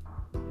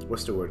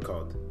 what's the word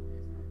called?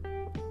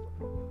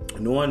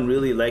 No one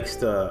really likes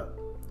to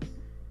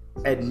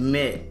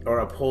admit or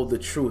uphold the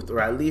truth, or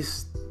at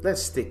least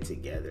let's stick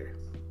together.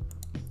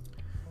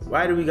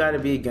 Why do we gotta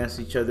be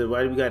against each other?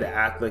 Why do we gotta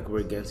act like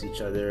we're against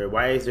each other?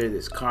 Why is there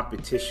this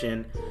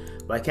competition?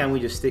 Why can't we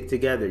just stick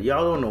together?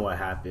 Y'all don't know what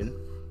happened.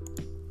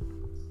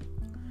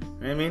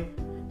 You know what I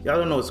mean? Y'all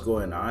don't know what's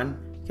going on.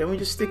 Can we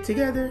just stick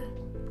together?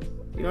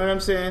 You know what I'm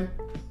saying?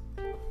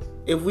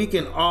 If we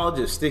can all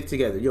just stick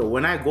together. Yo,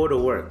 when I go to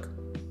work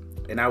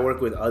and I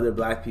work with other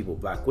black people,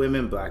 black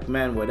women, black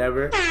men,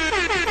 whatever,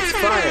 it's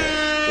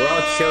fire. We're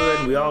all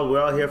chilling.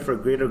 We're all here for a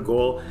greater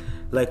goal.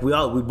 Like we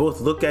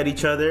both look at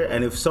each other,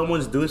 and if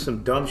someone's doing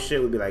some dumb shit,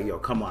 we'll be like, yo,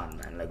 come on,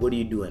 man. Like, what are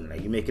you doing? Like,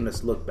 you're making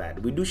us look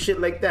bad. We do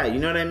shit like that. You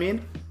know what I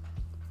mean?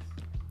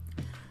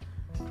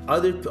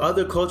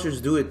 Other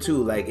cultures do it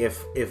too. Like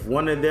if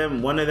one of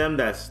them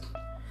that's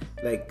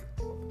like,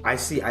 I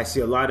see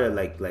a lot of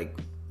like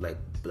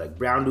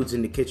brown dudes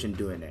in the kitchen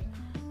doing it.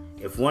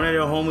 If one of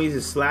their homies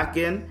is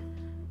slacking,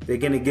 they're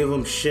gonna give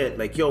him shit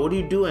like, yo, what are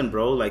you doing,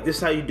 bro? Like, this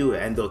is how you do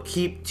it. And they'll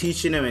keep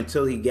teaching him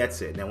until he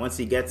gets it. And once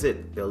he gets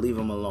it, they'll leave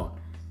him alone.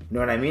 You know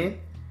what I mean?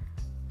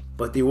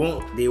 But they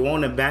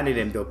won't abandon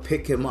him. They'll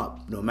pick him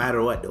up. No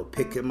matter what, they'll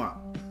pick him up.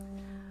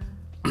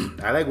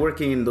 I like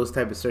working in those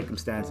type of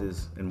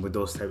circumstances and with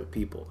those type of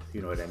people.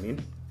 You know what I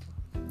mean?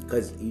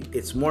 Because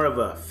it's more of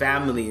a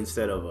family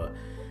instead of a,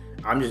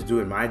 I'm just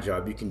doing my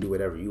job. You can do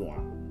whatever you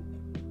want.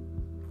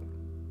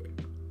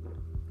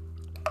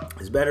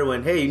 It's better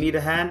when, hey, you need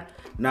a hand?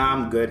 Nah,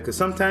 I'm good. Because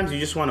sometimes you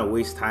just want to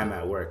waste time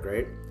at work,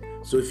 right?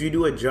 So if you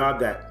do a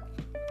job that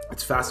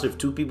it's faster if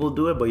two people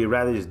do it, but you'd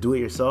rather just do it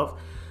yourself,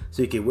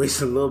 so you can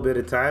waste a little bit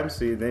of time,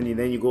 so then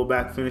you go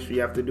back, finish what you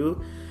have to do,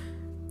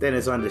 then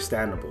it's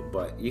understandable.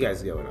 But you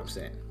guys get what I'm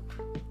saying.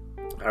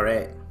 All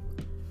right.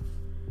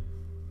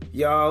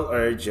 Y'all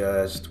are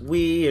just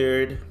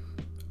weird.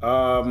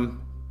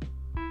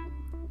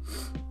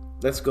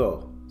 Let's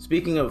go.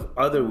 Speaking of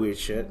other weird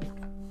shit,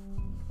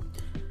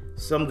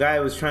 some guy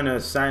was trying to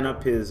sign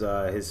up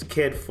his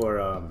kid for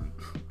I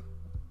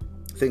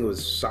think it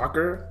was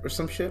soccer or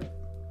some shit.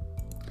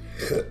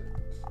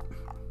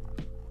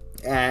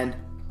 And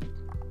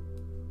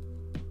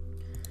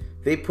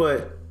they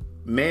put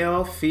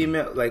male,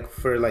 female, like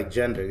for like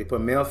gender. They put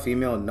male,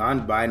 female,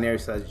 non-binary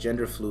 /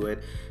 gender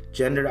fluid,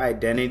 gender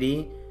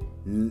identity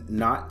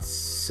not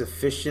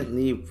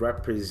sufficiently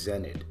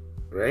represented.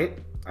 Right?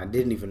 I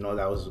didn't even know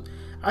that was.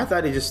 I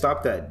thought it just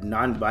stopped at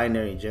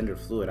non-binary gender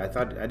fluid. I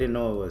didn't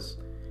know it was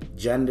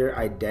gender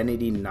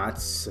identity not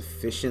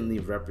sufficiently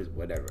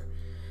whatever.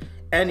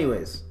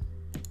 Anyways,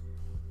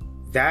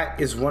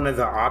 that is one of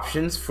the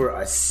options for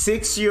a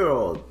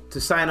 6-year-old to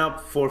sign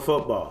up for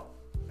football.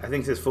 I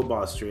think it says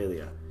Football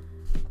Australia.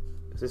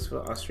 Is this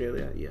for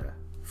Australia? Yeah.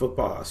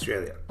 Football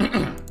Australia.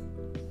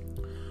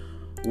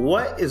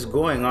 What is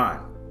going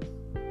on?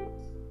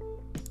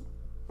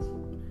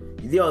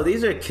 Yo,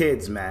 these are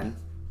kids, man.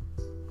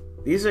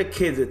 These are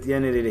kids at the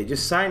end of the day.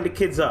 Just sign the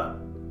kids up.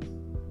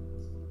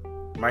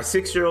 My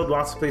 6-year-old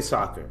wants to play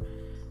soccer.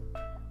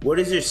 What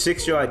does your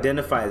 6-year-old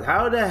identify as?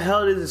 How the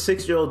hell does a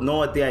 6-year-old know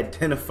what they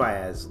identify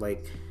as?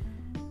 Like,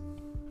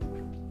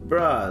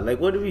 bruh, like,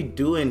 what are we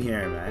doing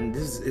here, man?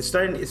 It's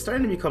starting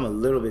to become a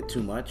little bit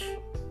too much.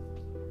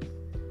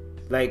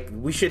 Like,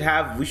 we should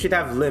have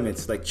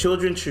limits. Like,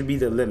 children should be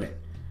the limit.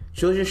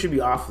 Children should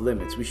be off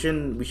limits. We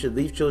should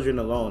leave children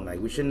alone. Like,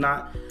 we should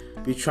not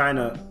be trying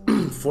to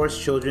force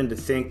children to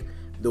think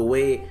the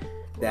way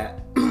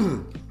that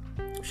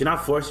we should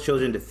not force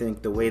children to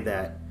think the way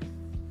that,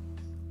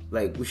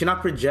 like, we should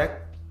not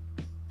project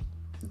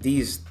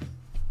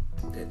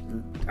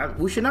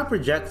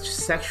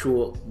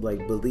sexual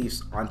like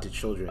beliefs onto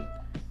children,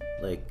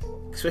 like,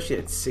 especially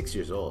at 6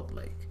 years old.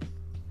 Like,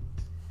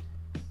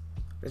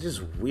 that's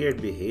just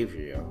weird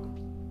behavior, yo.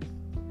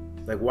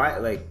 Like, why?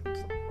 Like,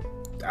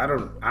 I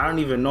don't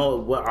even know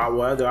what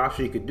other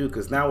option you could do,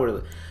 because now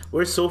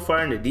we're so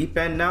far in the deep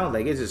end now.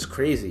 Like, it's just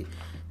crazy.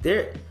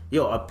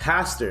 A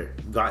pastor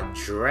got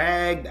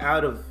dragged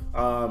out of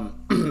I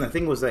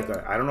think it was like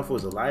I don't know if it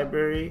was a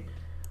library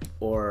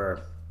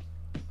or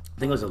I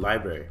think it was a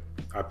library.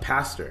 A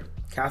pastor,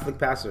 Catholic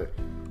pastor,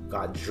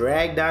 got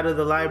dragged out of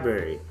the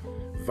library,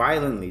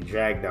 violently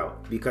dragged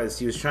out, because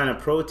he was trying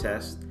to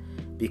protest,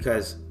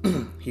 because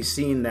he's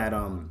seen that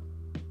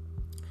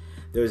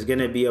there's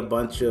gonna be a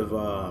bunch of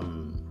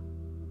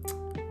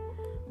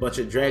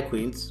drag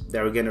queens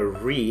that were gonna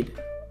read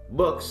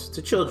books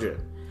to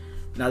children.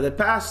 Now the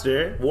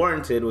pastor,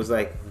 warranted, was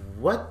like,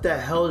 what the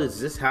hell does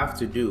this have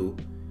to do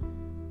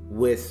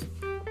with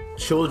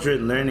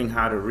children learning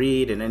how to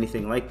read and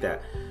anything like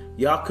that?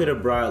 Y'all could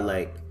have brought,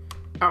 like,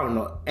 I don't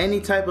know,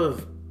 any type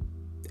of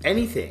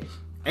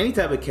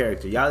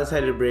character. Y'all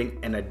decided to bring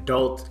an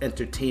adult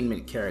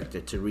entertainment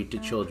character to read to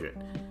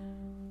children.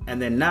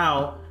 And then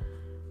now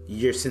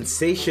you're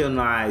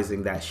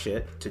sensationalizing that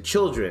shit to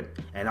children.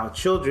 And now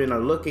children are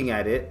looking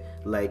at it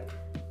like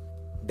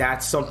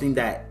that's something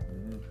that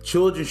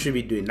children should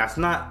be doing. That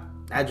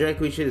drag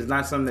queen shit is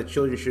not something that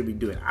children should be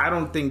doing. I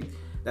don't think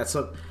that's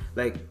something,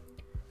 like,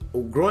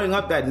 growing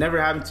up, that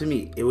never happened to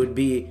me. It would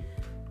be,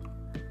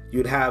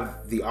 you'd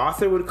have the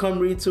author would come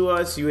read to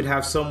us. You would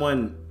have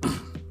someone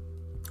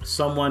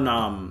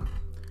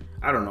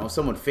I don't know,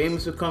 someone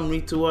famous would come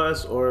read to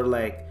us, or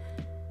like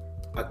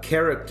a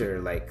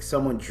character, like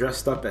someone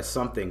dressed up as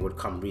something would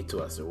come read to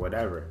us, or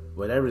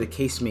whatever the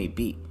case may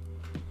be.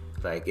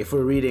 Like, if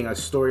we're reading a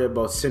story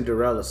about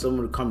Cinderella,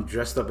 someone would come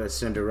dressed up as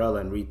Cinderella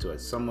and read to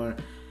us. Someone,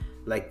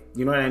 like,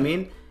 you know what I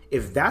mean?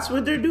 If that's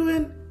what they're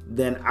doing,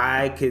 then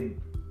I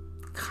could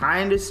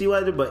kind of see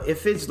why they're... But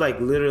if it's, like,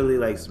 literally,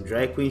 like, some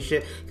drag queen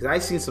shit... Because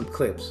I've seen some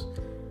clips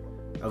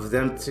of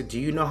them do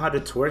you know how to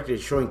twerk? They're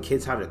showing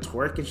kids how to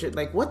twerk and shit.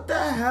 Like, what the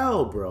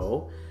hell,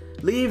 bro?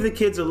 Leave the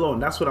kids alone.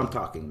 That's what I'm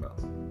talking about.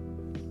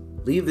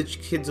 Leave the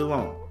kids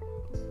alone.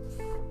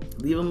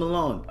 Leave them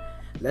alone.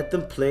 Let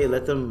them play.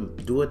 Let them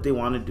do what they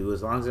want to do,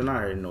 as long as they're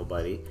not hurting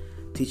nobody.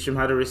 Teach them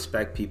how to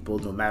respect people,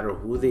 no matter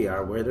who they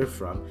are, where they're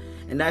from,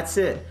 and that's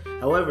it.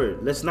 However,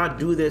 let's not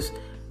do this.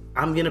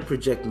 I'm gonna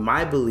project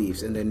my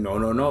beliefs, and then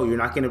no, you're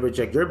not gonna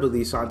project your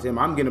beliefs onto him.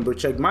 I'm gonna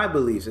project my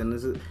beliefs, and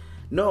this is,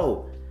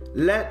 no.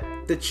 Let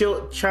the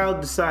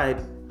child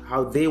decide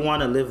how they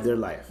want to live their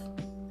life,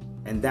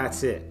 and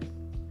that's it.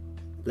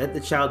 Let the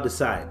child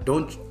decide.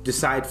 Don't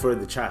decide for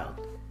the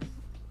child.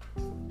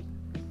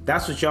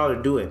 That's what y'all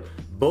are doing.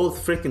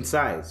 Both freaking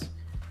sides.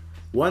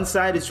 One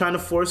side is trying to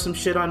force some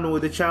shit on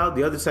the child.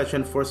 The other side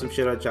trying to force some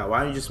shit on the child.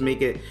 Why don't you just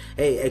make it,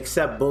 hey,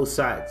 accept both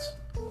sides?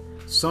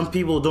 Some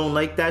people don't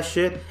like that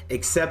shit.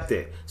 Accept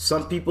it.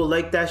 Some people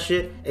like that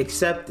shit.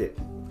 Accept it.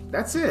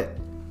 That's it.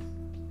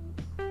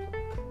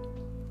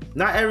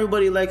 Not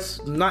everybody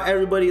likes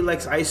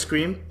ice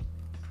cream.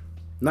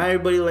 Not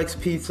everybody likes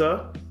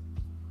pizza.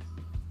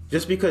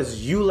 Just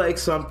because you like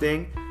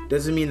something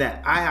doesn't mean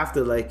that I have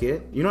to like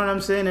it. You know what I'm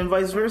saying? And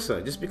vice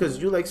versa. Just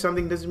because you like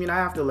something doesn't mean I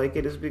have to like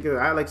it. Just because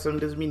I like something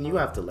doesn't mean you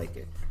have to like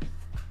it.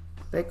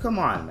 Like, come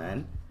on,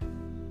 man.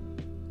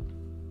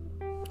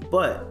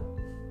 But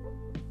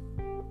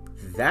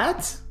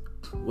that,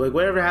 like,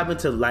 whatever happened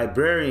to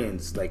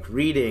librarians, like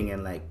reading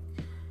in like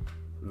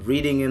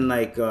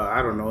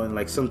I don't know, in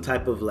like some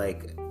type of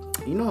like,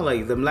 you know,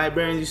 like the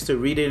librarians used to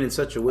read it in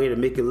such a way to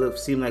make it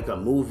seem like a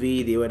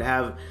movie. They would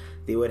have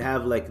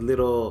like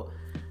little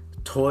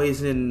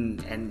toys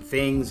and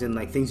things, and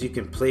like things you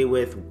can play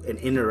with and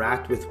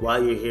interact with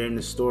while you're hearing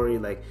the story,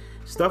 like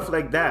stuff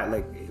like that.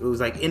 Like, it was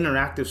like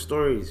interactive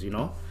stories, you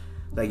know?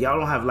 Like, y'all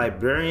don't have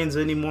librarians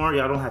anymore.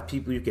 Y'all don't have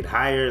people you could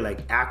hire, like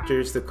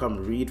actors, to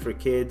come read for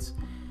kids.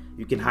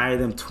 You can hire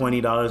them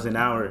 $20 an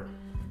hour.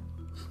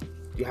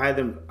 You hire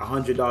them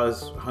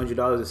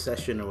 $100 a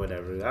session or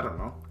whatever. I don't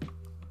know.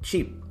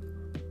 Cheap.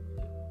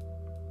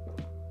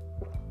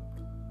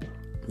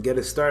 Get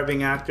a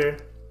starving actor.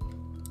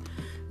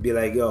 Be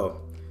like,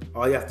 yo,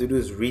 all you have to do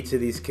is read to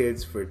these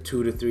kids for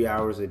 2 to 3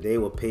 hours a day.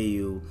 We'll pay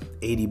you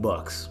 $80.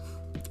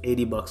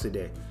 $80 a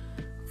day.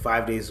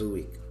 5 days a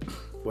week.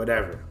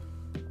 Whatever.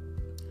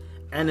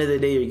 End of the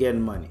day, you're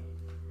getting money.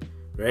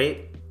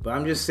 Right? But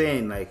I'm just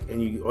saying, like,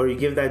 you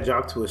give that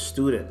job to a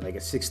student, like a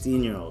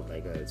 16-year-old,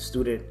 like a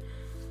student,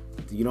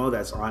 you know,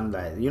 that's on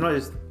that, you know,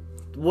 just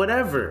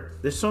whatever.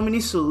 There's so many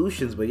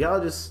solutions, but y'all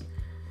just,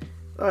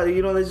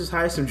 you know, let's just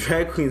hire some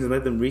drag queens and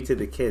let them read to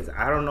the kids.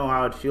 I don't know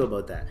how I'd feel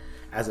about that.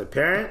 As a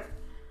parent,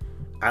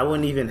 I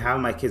wouldn't even have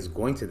my kids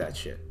going to that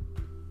shit.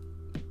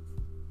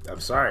 I'm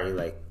sorry,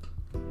 like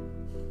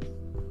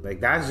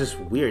that's just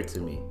weird to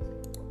me.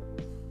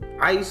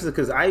 I used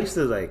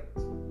to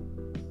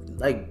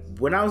like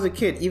when I was a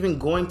kid, even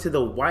going to the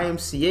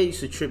YMCA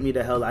used to trip me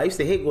the hell out. I used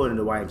to hate going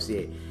to the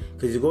YMCA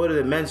because you go to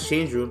the men's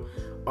change room,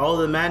 all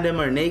the man them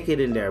are naked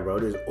in there, bro.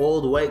 There's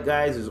old white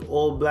guys, there's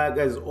old black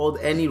guys, there's old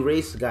any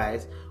race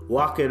guys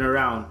walking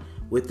around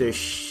with their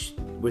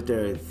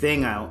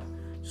thing out,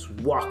 just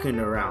walking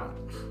around.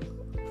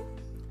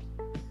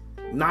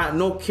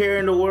 No care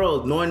in the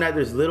world, knowing that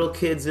there's little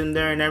kids in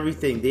there and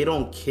everything. They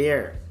don't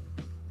care.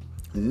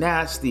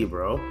 Nasty,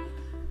 bro.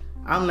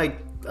 I'm like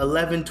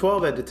 11,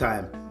 12 at the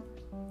time.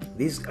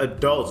 These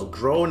adults,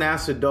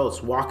 grown-ass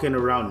adults, walking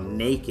around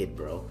naked,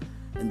 bro,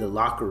 in the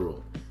locker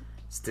room.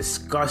 It's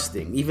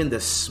disgusting. Even the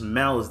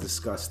smell is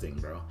disgusting,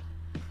 bro.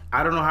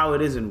 I don't know how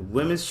it is in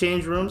women's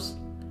change rooms.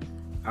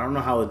 I don't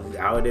know how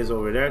it is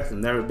over there, because I've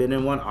never been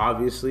in one,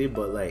 obviously.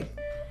 But, like,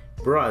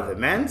 bro, the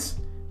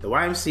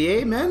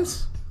YMCA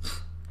men's,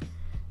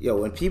 yo,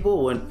 when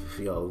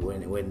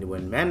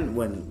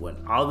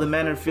all the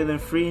men are feeling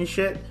free and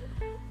shit,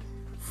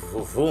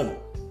 boom.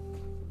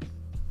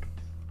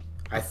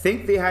 I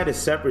think they had a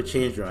separate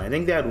change room. I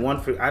think they had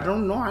one for, I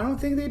don't know. I don't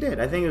think they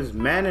did. I think it was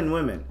men and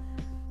women.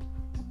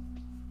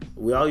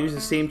 We all use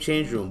the same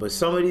change room. But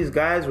some of these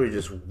guys were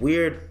just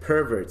weird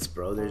perverts,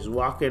 bro. They're just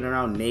walking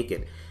around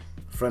naked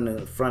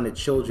in front of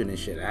children and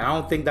shit. I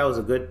don't think that was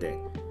a good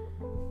thing.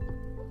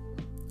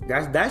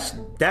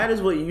 That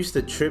is what used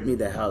to trip me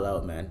the hell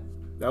out, man.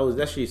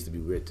 That shit used to be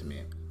weird to me.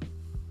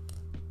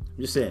 I'm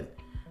just saying.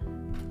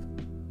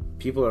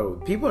 People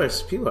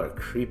are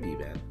creepy,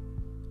 man.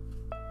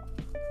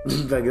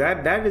 Like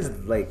that is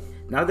like,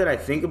 now that I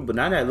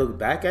look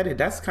back at it,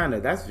 that's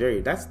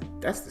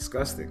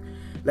disgusting.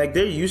 Like,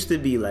 there used to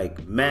be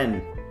like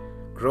men,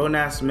 grown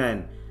ass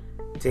men,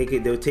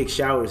 they'll take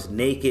showers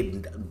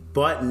naked,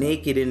 butt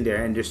naked in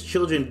there, and there's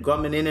children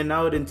coming in and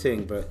out and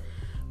thing. But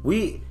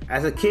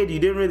as a kid, you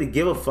didn't really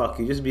give a fuck.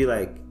 You just be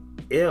like,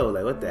 ew,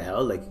 like what the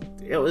hell? Like,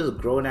 ew, there's a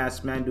grown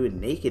ass man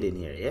doing naked in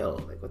here. Ew,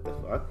 like what the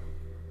fuck?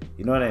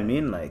 You know what I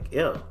mean? Like,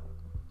 ew.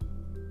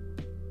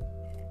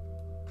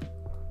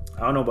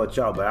 I don't know about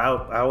y'all, but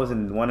I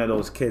wasn't one of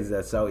those kids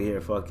that's out here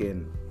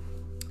fucking.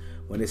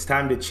 When it's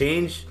time to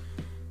change,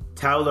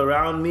 towel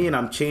around me and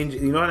I'm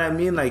changing. You know what I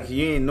mean? Like,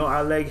 you ain't know.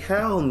 I like,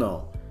 hell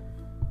no.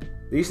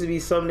 There used to be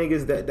some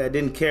niggas that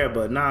didn't care,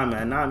 but nah,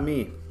 man, not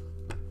me.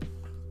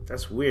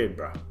 That's weird,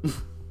 bro.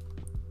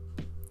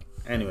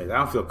 Anyways, I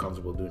don't feel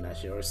comfortable doing that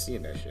shit or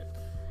seeing that shit.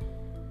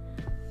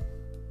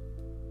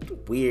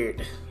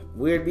 Weird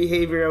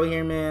behavior out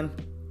here, man.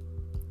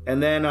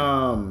 And then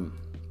I'm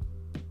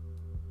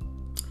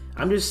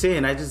just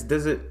saying,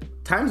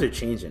 times are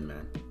changing,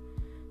 man.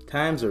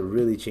 Times are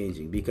really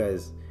changing,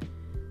 because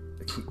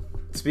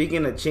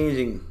speaking of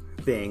changing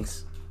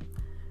things,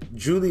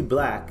 Julie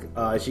Black,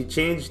 she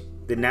did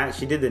the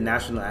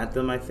national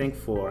anthem, I think,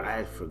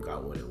 I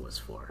forgot what it was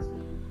for.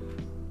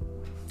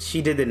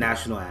 She did the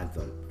national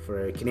anthem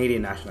for a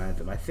Canadian national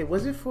anthem. I think,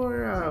 was it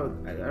for I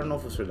don't know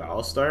if it was for the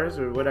All-Stars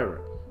or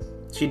whatever.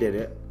 She did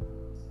it.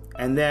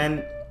 And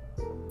then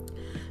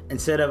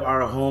instead of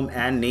our home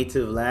and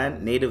native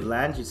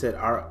land, she said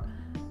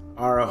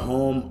our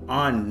home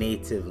on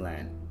native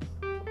land.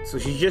 So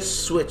she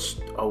just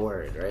switched a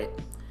word, right?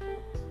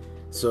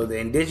 So the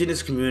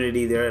indigenous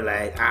community, they're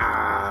like,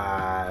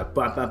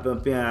 bum, bum, bum,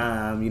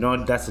 bum. You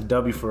know, that's a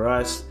W for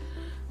us.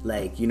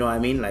 Like, you know what I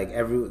mean? Like,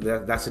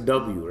 that's a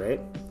W,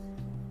 right?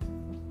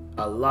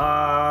 A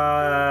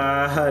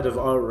lot of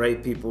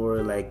alt-right people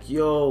were like,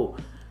 yo,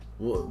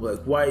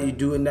 like, why are you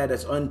doing that?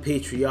 That's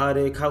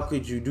unpatriotic. How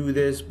could you do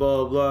this?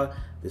 Blah, blah.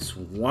 This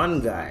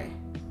one guy,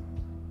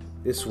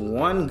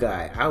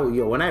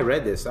 when I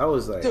read this, I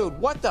was like, Dude,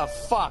 what the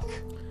fuck?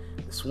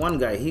 This one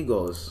guy, he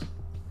goes,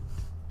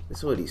 this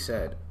is what he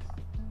said.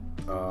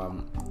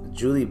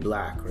 Julie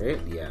Black,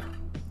 right? Yeah.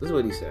 This is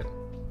what he said.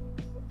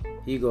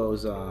 He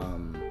goes,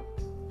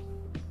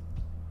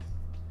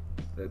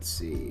 let's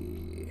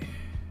see.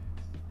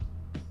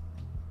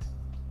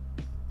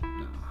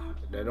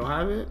 No, I don't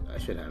have it? I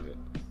should have it.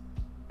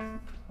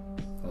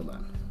 Hold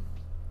on.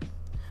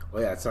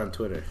 Oh yeah, it's on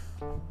Twitter.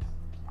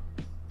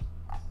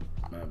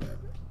 My bad.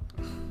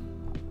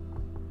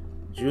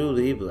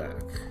 Julie Black.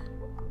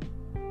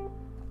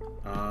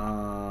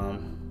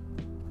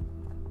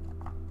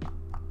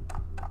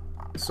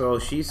 So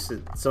she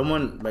said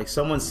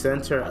someone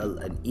sent her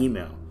an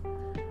email.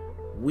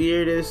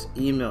 Weirdest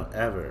email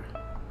ever.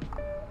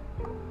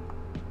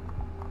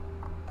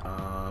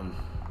 I'm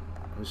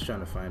just trying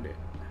to find it.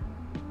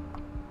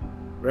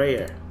 Right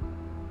here.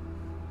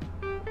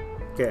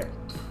 Okay.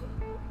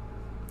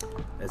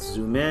 Let's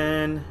zoom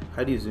in.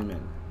 How do you zoom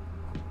in?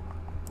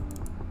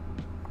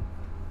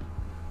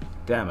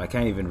 Damn, I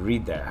can't even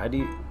read that. How do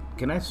you...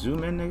 Can I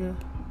zoom in, nigga?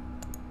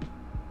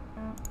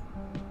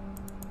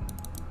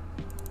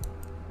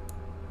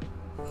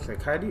 It's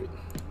like, how do you...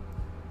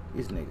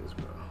 These niggas,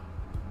 bro.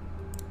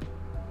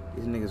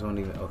 These niggas won't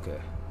even...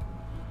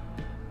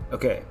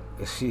 Okay.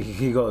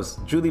 He goes,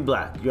 Julie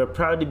Black, you're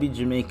proud to be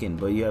Jamaican,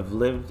 but you have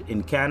lived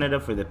in Canada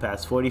for the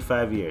past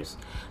 45 years.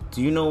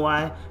 Do you know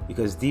why?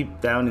 Because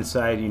deep down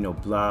inside, you know,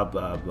 blah,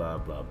 blah, blah,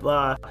 blah,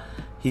 blah.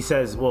 He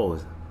says,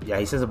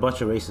 he says a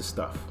bunch of racist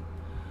stuff.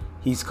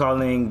 He's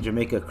calling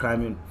Jamaica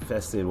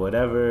crime-infested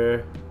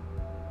whatever,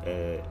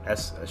 a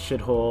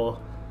shithole.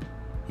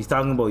 He's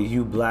talking about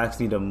you blacks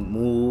need to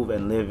move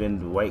and live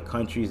in white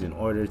countries in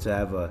order to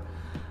have a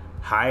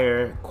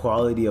higher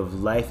quality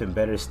of life and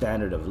better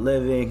standard of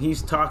living.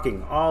 He's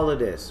talking all of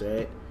this,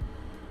 right?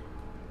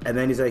 And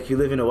then he's like, you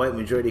live in a white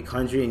majority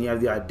country and you have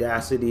the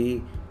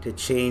audacity to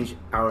change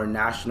our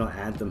national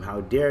anthem.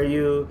 How dare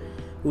you?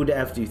 Who the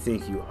F do you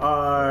think you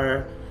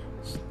are?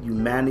 You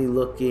manly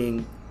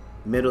looking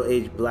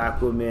middle-aged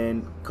black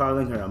woman,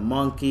 calling her a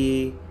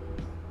monkey,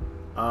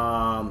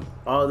 all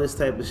this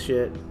type of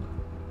shit.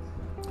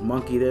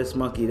 Monkey this,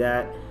 monkey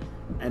that.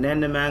 And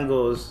then the man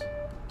goes,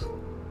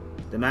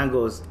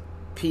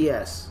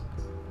 P.S.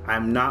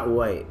 I'm not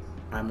white.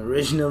 I'm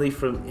originally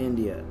from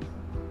India.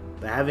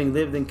 But having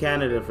lived in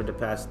Canada for the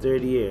past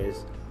 30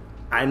 years,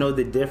 I know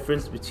the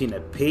difference between a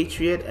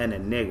patriot and a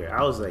nigger.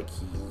 I was like,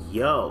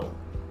 yo,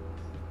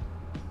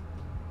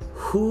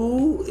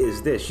 who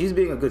is this? She's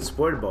being a good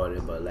sport about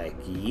it, but like,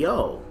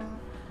 yo,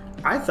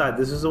 I thought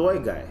this was a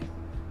white guy.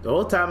 The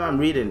whole time I'm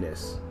reading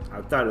this,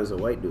 I thought it was a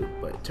white dude,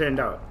 but it turned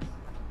out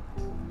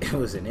it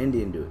was an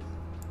Indian dude.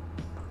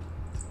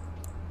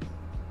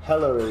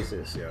 Hella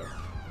racist, yo.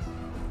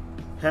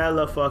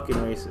 Hella fucking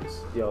racist.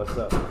 Yo, what's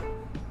up?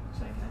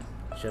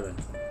 Chilling.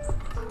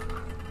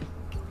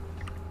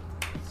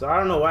 So I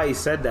don't know why he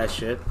said that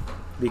shit.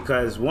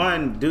 Because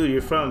one, dude,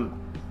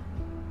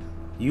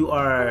 you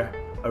are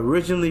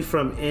originally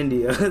from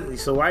India.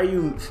 So why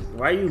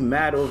are you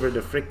mad over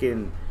the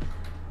freaking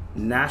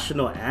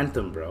national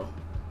anthem, bro?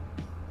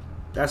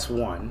 That's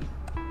one.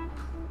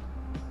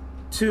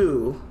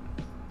 Two,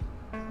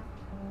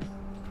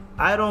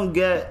 I don't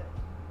get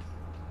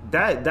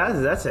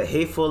that's a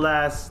hateful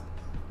ass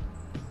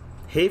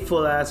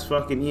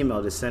fucking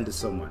email to send to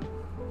someone.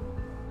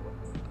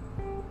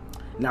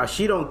 Now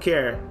she don't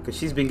care because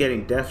she's been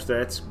getting death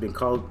threats, being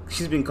called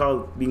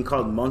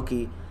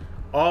monkey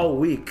all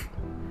week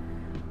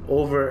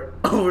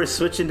over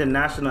switching the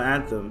national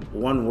anthem,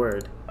 one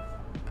word.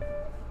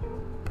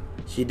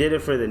 She did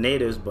it for the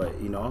natives, but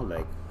you know,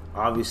 like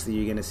obviously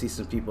you're gonna see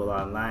some people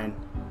online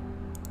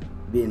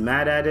being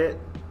mad at it.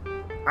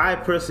 I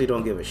personally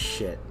don't give a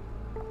shit.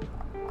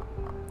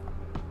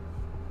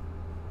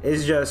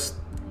 It's just,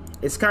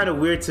 it's kind of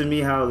weird to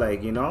me how,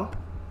 like, you know,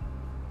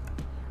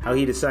 how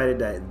he decided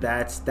that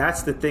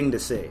that's the thing to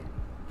say.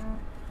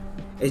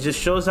 It just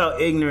shows how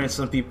ignorant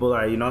some people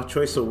are, you know,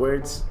 choice of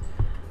words.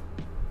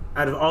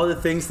 Out of all the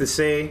things to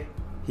say,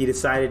 he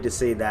decided to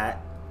say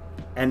that.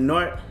 And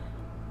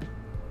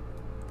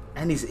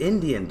he's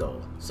Indian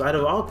though. So out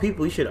of all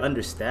people, you should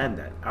understand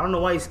that. I don't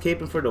know why he's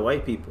caping for the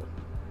white people.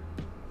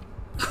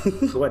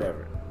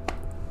 Whatever.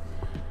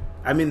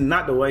 I mean,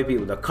 not the white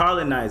people, the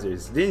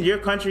colonizers. Didn't your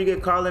country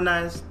get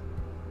colonized?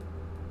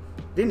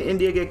 Didn't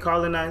India get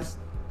colonized?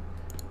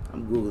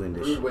 I'm Googling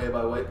this. Rude way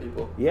by white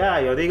people. Yeah,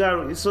 yo, they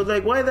got... So,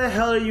 like, why the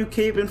hell are you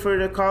caping for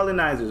the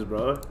colonizers,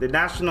 bro? The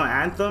national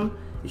anthem?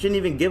 You shouldn't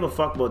even give a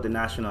fuck about the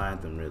national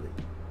anthem, really.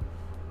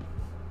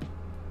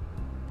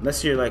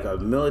 Unless you're, like, a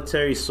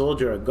military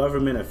soldier or a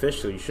government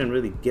official, you shouldn't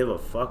really give a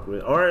fuck.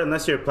 Or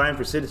unless you're applying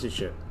for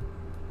citizenship.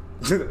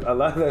 That's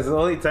the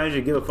only time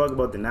you give a fuck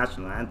about the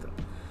national anthem.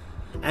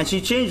 And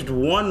she changed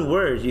one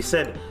word. She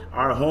said,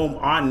 our home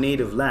on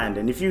native land.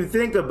 And if you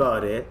think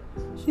about it,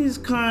 she's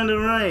kind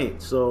of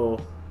right. So,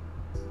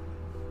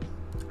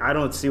 I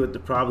don't see what the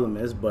problem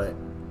is, but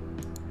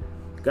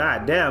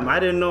god damn, I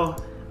didn't know.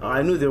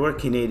 I knew there were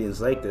Canadians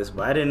like this,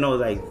 but I didn't know,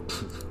 like,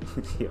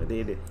 yo,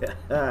 they did.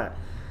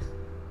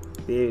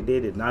 they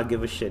did not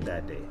give a shit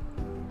that day.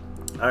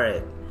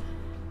 Alright.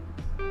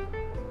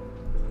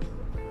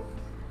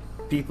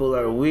 People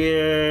are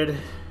weird.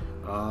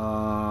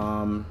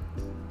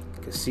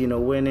 Casino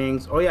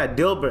winnings. Oh yeah,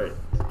 Dilbert.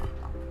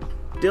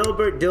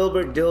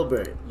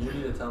 Dilbert. You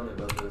need to tell me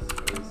about this.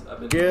 'Cause I've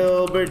been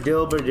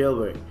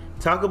Dilbert.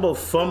 Talk about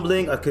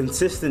fumbling a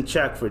consistent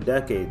check for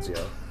decades, yo.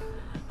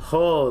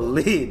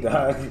 Holy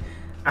dog.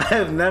 I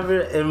have never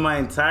in my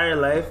entire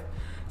life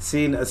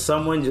seen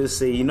someone just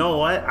say, you know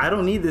what? I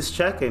don't need this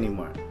check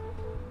anymore.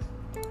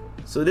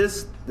 So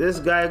this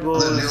guy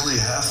goes... Well, nearly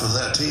half of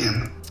that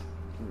team.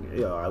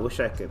 Yo, I wish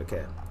I could.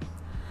 Okay.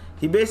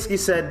 He basically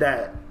said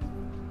that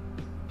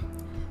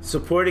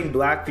supporting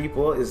black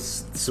people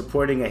is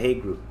supporting a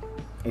hate group.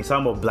 And he's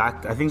talking about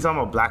black... I think he's talking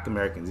about black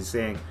Americans. He's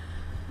saying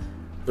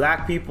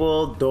black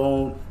people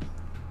don't...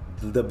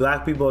 The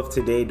black people of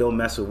today don't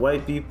mess with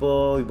white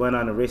people. He went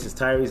on a racist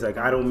tirade. He's like,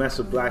 I don't mess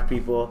with black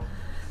people.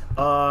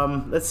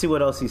 Let's see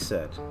what else he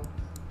said.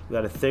 We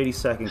got a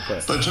 30-second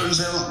clip. But it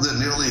turns out that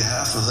nearly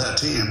half of that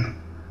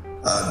team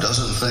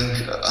doesn't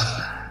think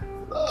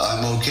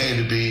I'm okay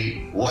to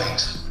be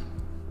white.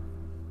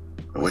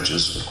 Which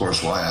is, of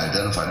course, why I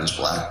identified as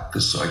black,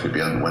 because so I could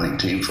be on the winning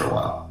team for a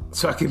while.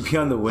 So I can be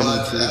on the winning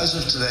team. But as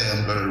of today,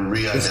 I'm going to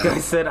re-identify. This guy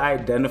said I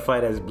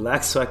identified as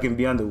black so I can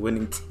be on the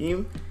winning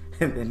team.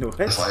 And then what?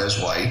 Identify as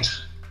white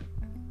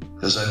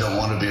because I don't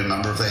want to be a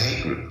member of a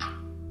hate group.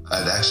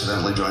 I'd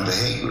accidentally joined a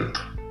hate group.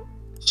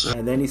 So.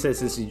 And then he said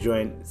since he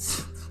joined...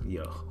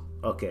 Yo,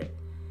 okay.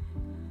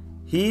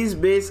 He's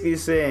basically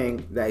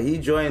saying that he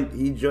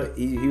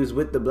was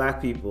with the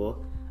black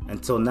people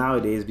until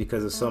nowadays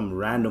because of some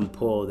random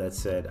poll that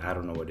said, I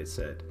don't know what it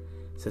said.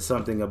 It said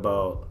something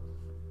about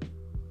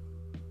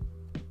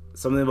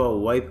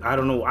white... I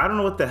don't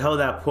know what the hell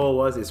that poll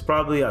was. It's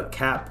probably a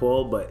cat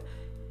poll, but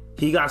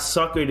he got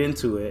suckered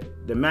into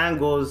it. The man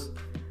goes,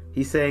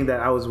 he's saying that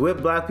I was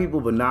with black people,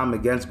 but now I'm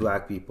against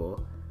black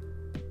people.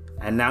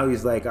 And now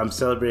he's like, I'm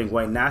celebrating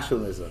white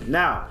nationalism.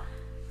 Now,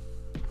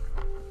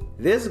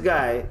 this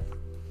guy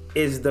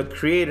is the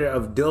creator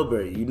of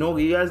Dilbert. You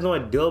guys know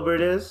what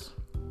Dilbert is?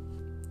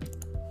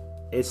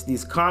 It's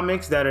these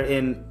comics that are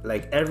in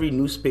like every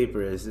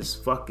newspaper. It's this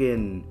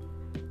fucking...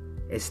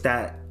 It's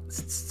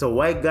a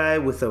white guy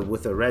with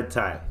a red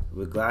tie,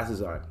 with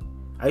glasses on.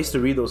 I used to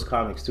read those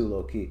comics too,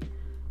 low key.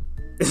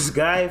 This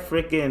guy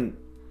freaking,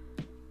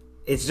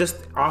 it's just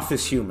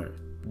office humor.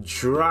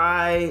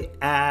 Dry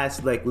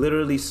ass, like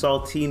literally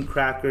saltine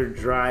cracker,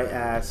 dry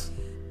ass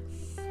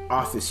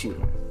office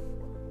humor.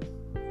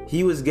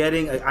 He was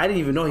getting, I didn't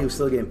even know he was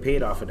still getting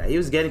paid off of that. He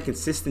was getting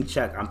consistent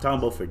check. I'm talking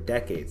about for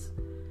decades.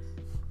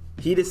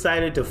 He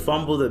decided to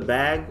fumble the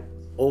bag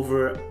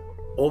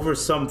over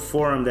some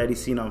forum that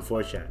he's seen on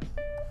 4chan.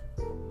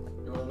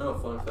 You want to know a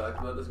fun fact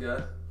about this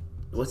guy?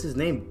 What's his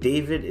name?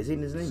 David? Is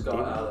his name Scott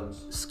David?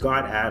 Adams.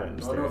 Scott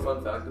Adams. You want to know a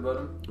fun fact about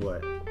him?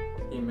 What?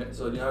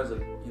 So you know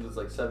he was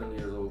like 70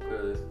 years old,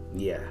 clearly.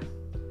 Yeah.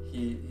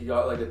 He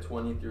got like a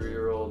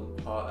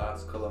 23-year-old hot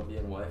ass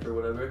Colombian wife or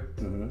whatever,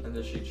 and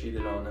then she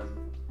cheated on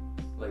him,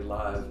 like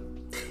live.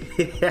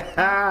 Yeah.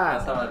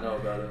 That's how I know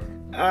about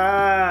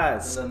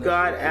him.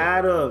 Scott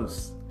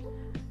Adams.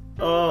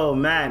 Oh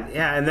man,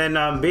 yeah. And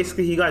then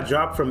basically he got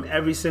dropped from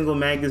every single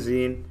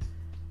magazine.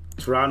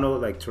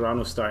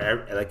 Toronto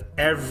Star, like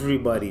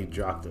everybody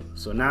dropped him.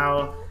 So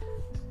now,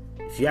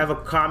 if you have a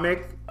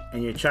comic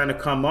and you're trying to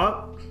come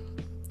up,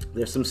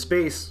 there's some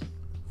space.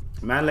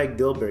 Man like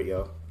Dilbert,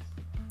 yo.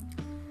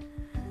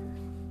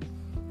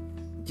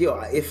 Yo,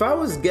 if I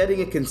was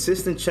getting a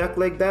consistent check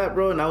like that,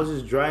 bro, and I was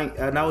just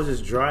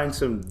drawing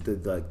some,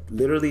 like,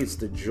 literally, it's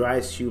the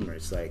driest humor.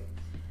 It's like,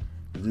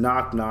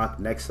 knock, knock,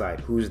 next slide,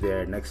 who's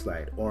there, next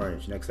slide,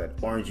 orange, next slide,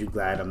 orange, you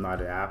glad I'm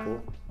not an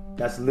apple?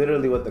 That's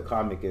literally what the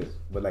comic is,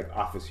 but like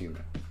office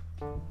humor.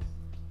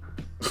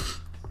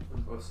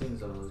 I've seen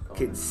some of those comics.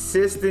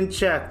 Consistent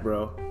check,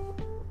 bro.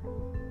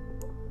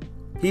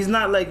 He's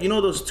not like, you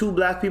know those 2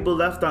 black people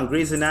left on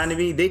Grey's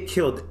Anatomy? They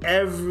killed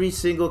every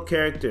single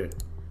character.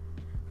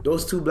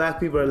 Those 2 black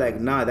people are like,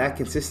 nah, that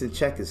consistent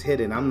check is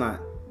hidden. I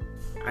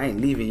ain't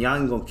leaving. Y'all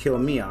ain't gonna kill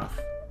me off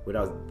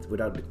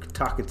without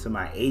talking to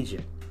my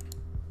agent.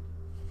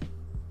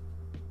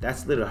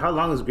 That's literal. How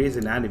long is Grey's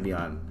Anatomy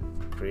on?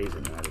 Grey's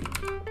Anatomy.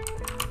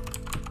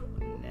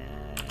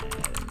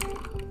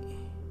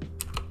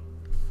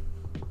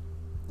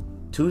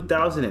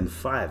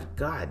 2005.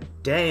 God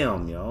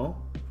damn, yo.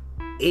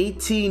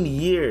 18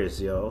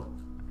 years, yo.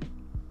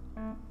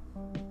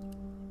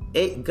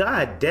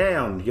 God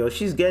damn, yo,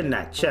 she's getting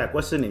that check.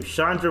 What's her name?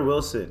 Chandra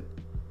Wilson.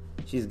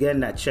 She's getting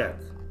that check.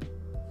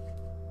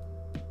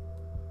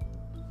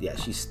 Yeah,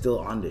 she's still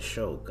on the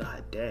show.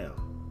 God damn.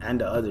 And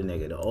the other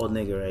nigga, the old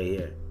nigga right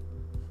here.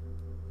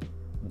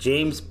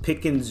 James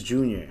Pickens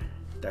Jr.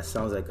 That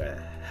sounds like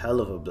a hell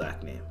of a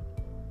black name.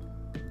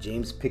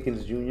 James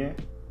Pickens Jr.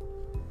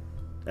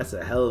 That's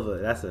a hell of a.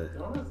 That's a.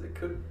 Honestly, it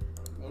could.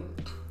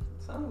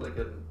 Sounds like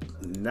a.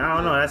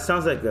 No, that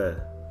sounds like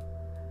a.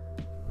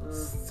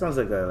 Sounds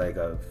like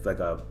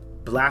a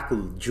black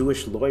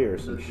Jewish lawyer or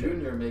some the shit.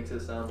 Junior makes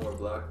it sound more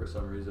black for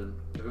some reason.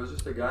 If it was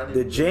just a guy named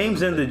The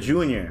James and the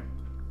Junior.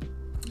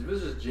 If it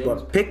was just James.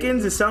 But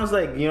Pickens, it sounds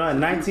like, you know, a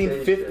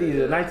 1950s,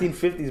 yeah. a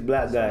 1950s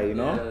black guy, you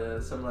know? Yeah,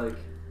 some like.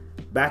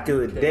 Back in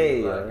the UK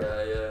day, black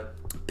guy, yeah.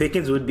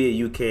 Pickens would be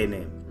a UK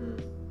name.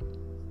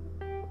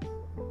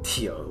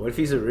 Yo, what if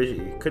he's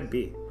original? It could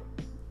be.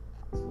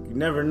 You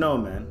never know,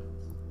 man.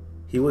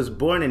 He was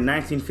born in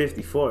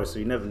 1954, so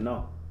you never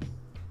know.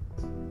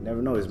 You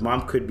never know. His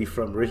mom could be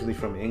originally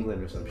from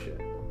England or some shit.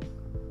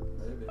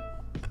 Maybe.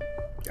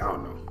 I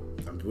don't know.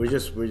 We're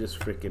just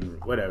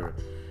freaking whatever.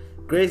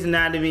 Grey's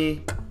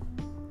Anatomy.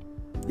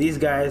 These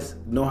guys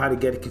know how to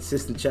get a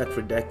consistent check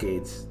for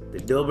decades. The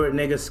Dilbert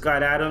nigga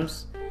Scott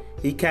Adams,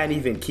 he can't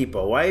even keep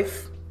a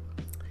wife,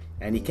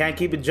 and he can't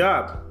keep a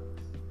job.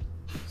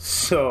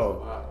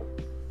 So,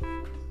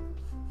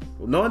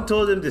 well, no one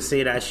told him to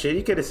say that shit.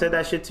 You could have said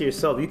that shit to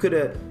yourself.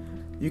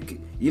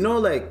 You know,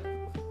 like,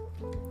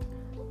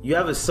 you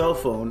have a cell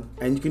phone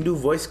and you can do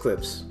voice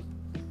clips,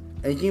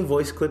 and you can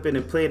voice clip it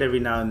and play it every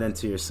now and then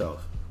to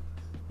yourself.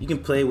 You can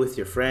play with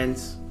your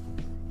friends.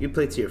 You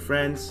play to your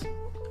friends,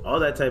 all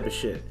that type of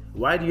shit.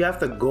 Why do you have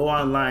to go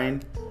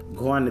online,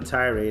 go on the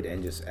tirade,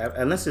 and just,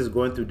 unless it's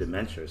going through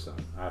dementia or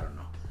something? I don't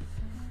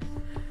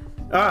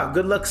know.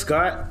 Good luck,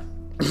 Scott.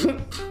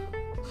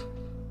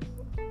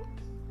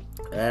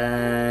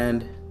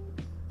 And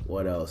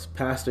what else?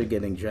 Pastor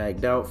getting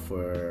dragged out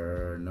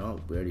for, no,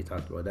 we already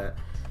talked about that.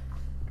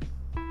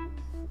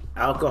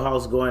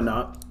 Alcohol's going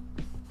up.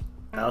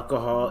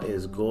 Alcohol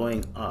is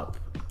going up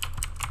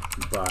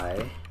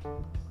by,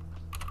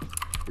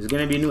 there's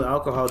gonna be a new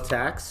alcohol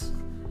tax.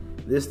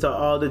 This to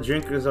all the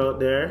drinkers out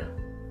there.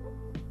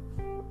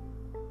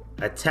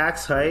 A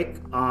tax hike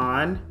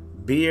on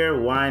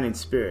beer, wine, and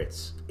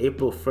spirits.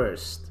 April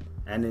 1st.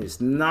 And it's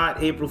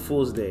not April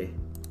Fool's Day.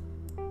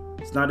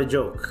 It's not a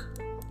joke.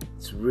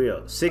 It's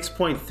real.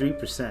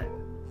 6.3%.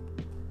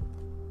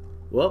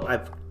 Well,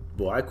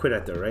 I quit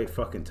at the right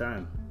fucking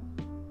time.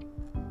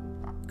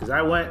 Because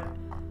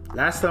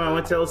last time I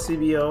went to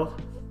LCBO,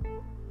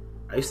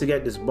 I used to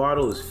get this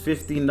bottle, it was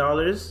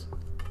 $15.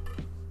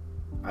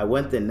 I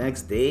went the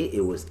next day,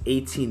 it was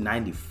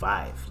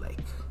 $18.95. Like,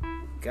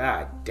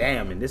 god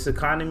damn, in this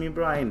economy,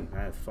 bro,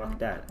 fuck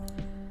that.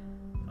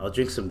 I'll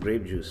drink some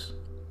grape juice.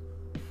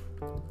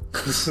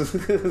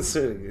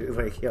 So,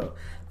 like, yo,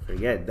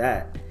 forget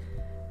that.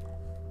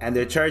 And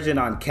they're charging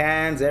on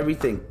cans,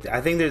 everything. I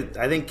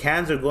think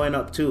cans are going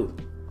up too.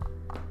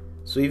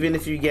 So even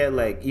if you get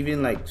like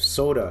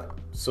soda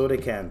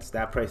cans,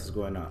 that price is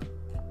going up.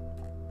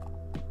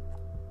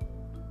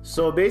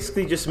 So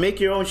basically, just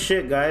make your own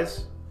shit,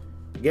 guys.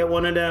 Get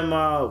one of them.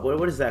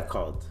 What is that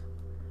called?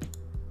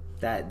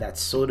 That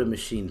soda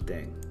machine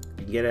thing.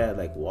 You can get it at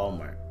like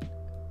Walmart.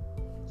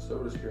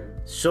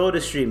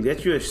 SodaStream.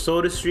 Get you a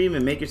SodaStream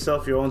and make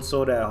yourself your own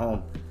soda at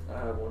home. I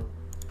have one.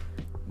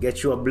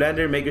 Get you a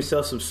blender, make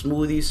yourself some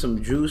smoothies,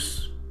 some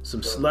juice,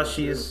 some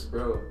slushies.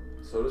 Bro,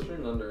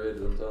 SodaStream's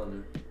underrated, I'm telling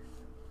you.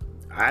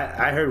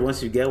 I heard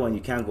once you get one,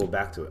 you can't go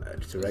back to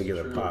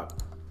regular pop.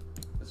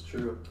 It's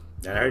true.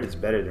 And I heard it's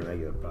better than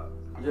regular pop.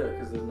 Yeah,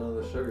 because there's none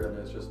of the sugar in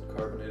it, it's just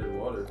carbonated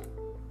water.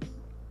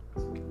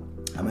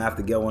 I'm gonna have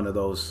to get one of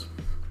those.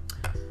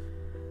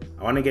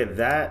 I want to get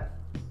that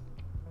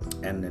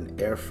and an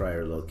air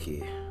fryer, low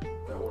key.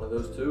 Got one of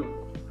those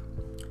too.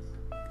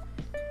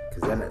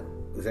 Because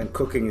then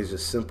cooking is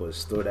just simple.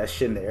 Just throw that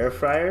shit in the air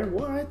fryer.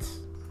 What?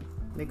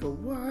 Nigga,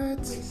 what?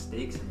 Make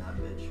steaks in that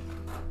bitch.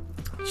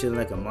 Chilling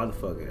like a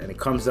motherfucker. And it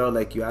comes out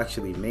like you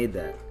actually made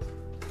that.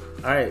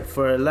 Alright,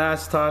 for our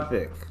last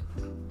topic.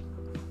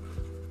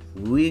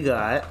 we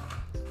got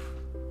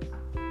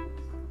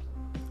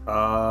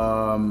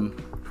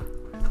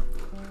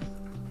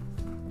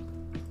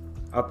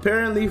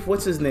apparently,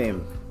 what's his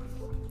name?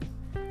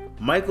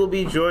 Michael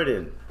B.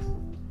 Jordan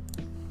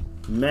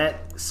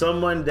met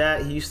someone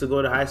that he used to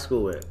go to high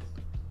school with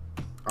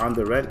on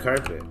the red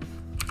carpet.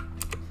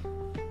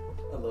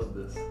 I love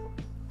this.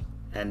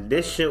 And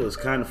this shit was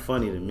kind of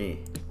funny to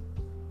me.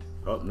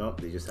 Oh, no,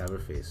 they just have her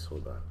face.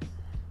 Hold on.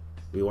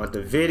 We want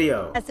the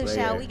video. So,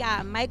 show, we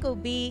got Michael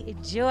B.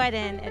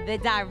 Jordan, the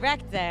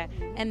director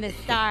and the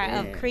star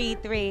of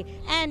Creed 3.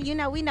 And, you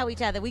know, we know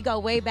each other. We go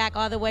way back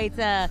all the way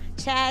to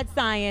Chad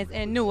Science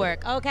in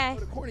Newark, okay?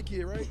 The corny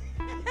kid, right?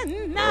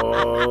 No.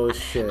 Oh,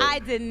 shit. I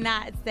did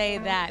not say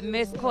that.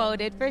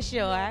 Misquoted for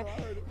sure.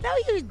 No,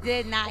 you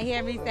did not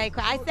hear me say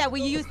I said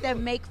we used to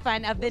make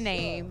fun of the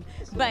name.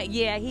 But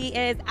yeah, he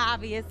is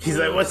obviously He's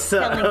like, what's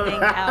up? killing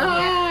things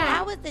out here.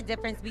 How was the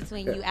difference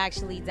between you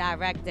actually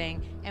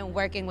directing and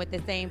working with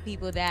the same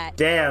people that...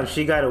 Damn,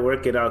 she got to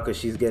work it out because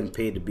she's getting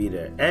paid to be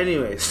there.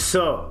 Anyway,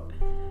 so,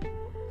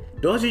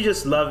 don't you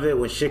just love it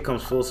when shit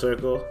comes full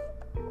circle?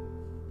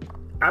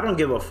 I don't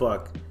give a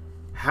fuck.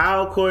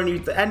 How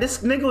corny and this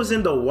nigga was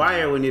in The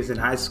Wire when he was in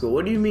high school.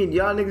 What do you mean?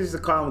 Y'all niggas used to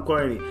call him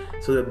corny.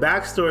 So the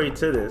backstory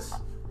to this,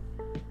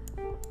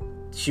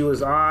 she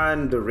was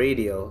on the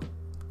radio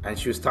and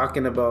she was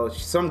talking about,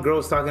 some girl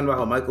was talking about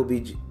how Michael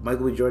B.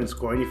 Jordan's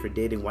corny for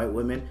dating white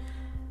women.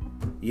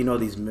 You know,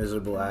 these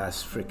miserable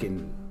ass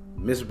fucking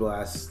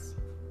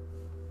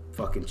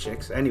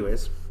chicks.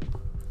 Anyways,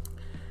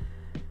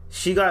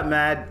 she got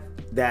mad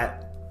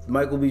that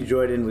Michael B.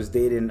 Jordan is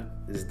dating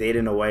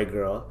a white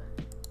girl.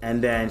 And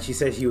then she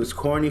said he was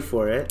corny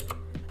for it.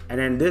 And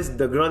then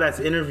the girl that's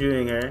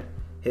interviewing her,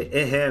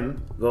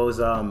 him, goes,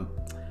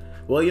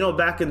 well, you know,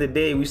 back in the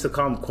day, we used to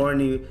call him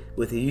corny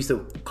he used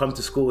to come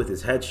to school with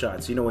his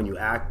headshots. You know, when you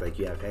act like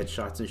you have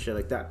headshots and shit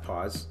like that.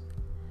 Pause.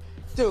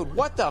 Dude,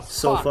 what the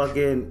So fuck?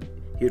 fucking,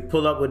 he'd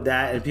pull up with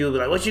that and people would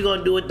be like, what you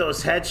gonna do with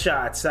those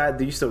headshots?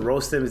 They used to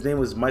roast him. His name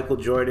was Michael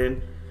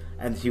Jordan.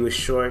 And he was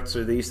short,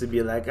 so they used to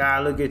be like,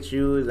 look at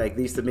you. Like,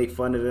 they used to make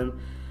fun of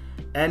him.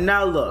 And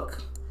now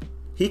look.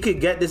 He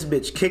could get this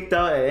bitch kicked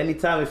out at any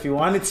time if he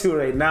wanted to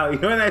right now. You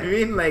know what I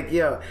mean? Like,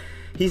 yo,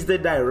 he's the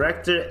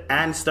director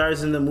and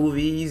stars in the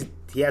movie.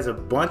 He has a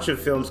bunch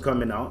of films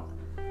coming out.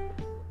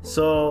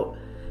 So,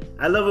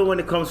 I love it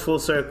when it comes full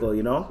circle,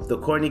 you know? The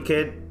corny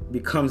kid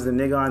becomes the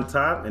nigga on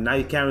top, and now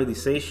you can't really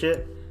say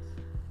shit.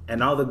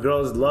 And all the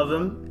girls love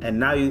him, and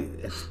now you...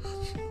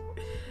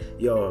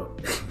 Yo,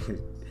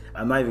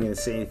 I'm not even gonna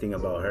say anything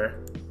about her.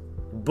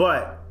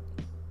 But,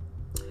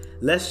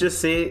 let's just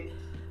say...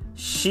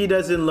 She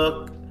doesn't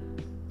look.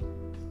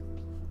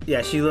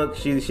 Yeah, she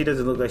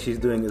doesn't look like she's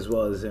doing as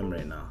well as him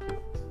right now.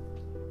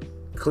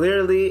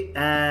 Clearly,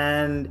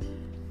 and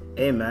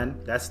hey man,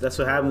 that's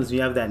what happens when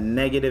you have that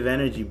negative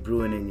energy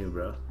brewing in you,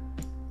 bro.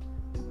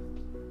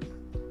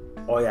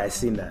 Oh yeah, I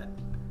seen that.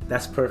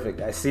 That's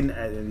perfect. I seen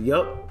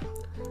yup.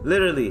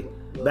 Literally.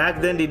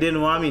 Back then they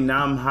didn't want me,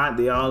 now I'm hot,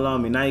 they all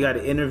on me. Now you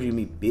gotta interview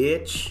me,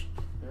 bitch.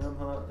 Yeah, I'm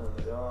hot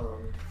now, they all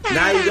on me.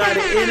 Now you gotta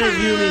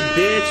interview me,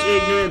 bitch,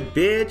 ignorant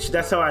bitch.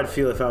 That's how I'd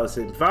feel if I was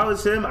him. If I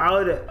was him, I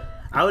would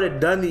have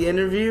done the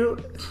interview,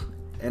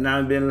 and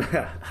I've been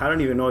like, I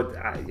don't even know.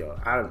 I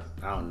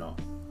don't know.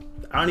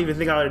 I don't even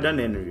think I would have done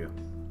the interview.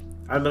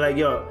 I'd be like,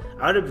 yo,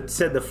 I would have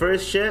said the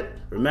first shit.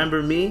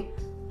 Remember me?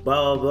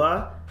 Blah blah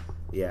blah.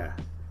 Yeah.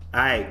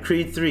 Alright,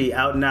 Creed 3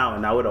 out now,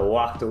 and I would have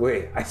walked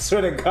away. I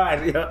swear to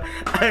God, yo.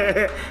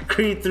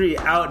 Creed 3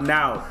 out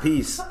now.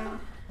 Peace.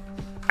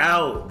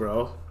 Out,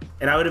 bro.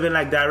 And I would have been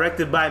like,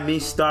 directed by me,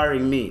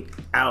 starring me.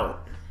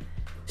 Out.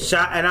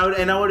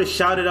 I would have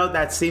shouted out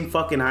that same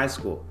fucking high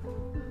school.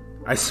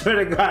 I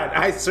swear to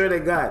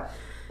God.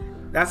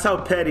 That's how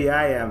petty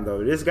I am,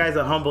 though. This guy's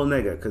a humble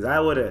nigga, because I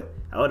would have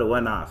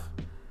went off.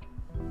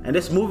 And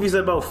this movie's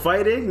about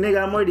fighting?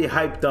 Nigga, I'm already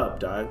hyped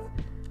up, dog.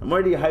 I'm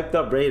already hyped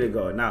up, ready to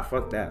go. Nah,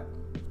 fuck that.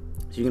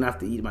 She's gonna have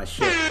to eat my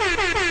shit.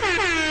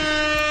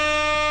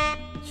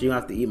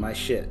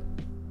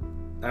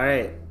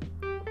 Alright.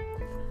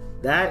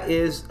 That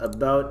is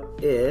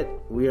about it.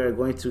 We are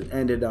going to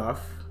end it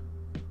off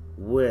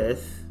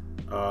with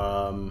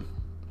hold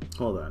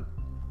on.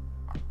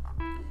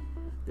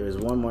 There's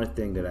one more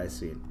thing that I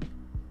seen.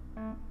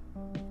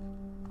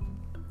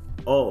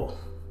 Oh,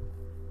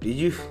 did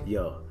you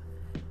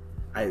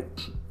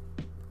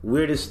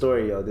weirdest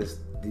story, yo.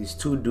 These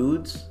two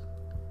dudes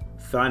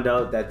found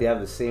out that they have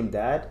the same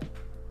dad,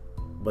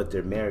 but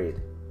they're married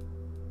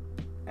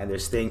and they're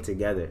staying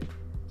together.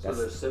 So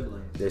they're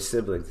siblings. They're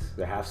siblings.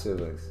 They're half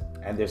siblings.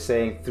 And they're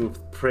saying through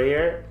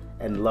prayer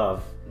and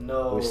love,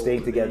 we're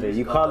staying together.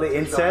 You call it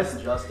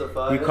incest.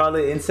 You call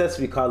it incest.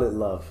 We call it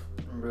love.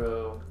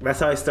 Bro. That's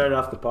how I started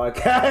off the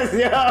podcast.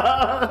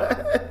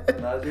 Yeah.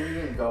 Imagine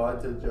using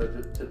God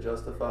to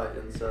justify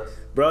incest.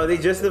 Bro, they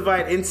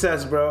justified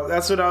incest, bro.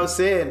 That's what I was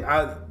saying.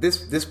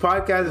 This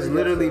podcast is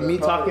literally me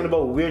talking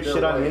about weird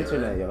shit on the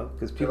internet, yo.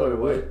 Because people are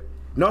weird.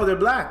 No, they're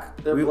black.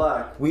 They're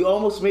black. We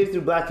almost made it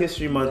through Black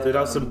History Month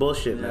without some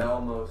bullshit, man. Yeah,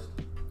 almost.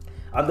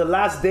 On the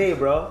last day,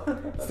 bro.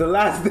 It's the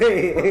last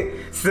day.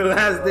 It's the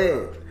last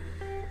day.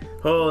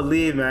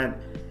 Holy, man.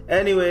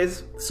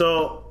 Anyways,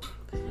 so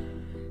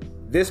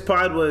this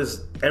pod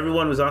was,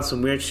 everyone was on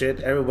some weird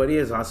shit. Everybody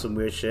is on some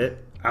weird shit.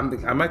 I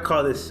might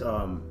call this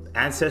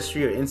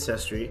Ancestry or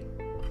Incestry.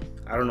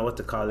 I don't know what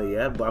to call it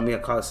yet, but I'm going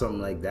to call it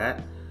something like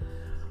that.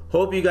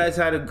 Hope you guys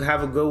have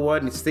a good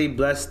one. Stay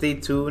blessed. Stay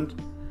tuned.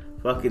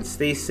 Fucking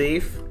stay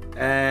safe.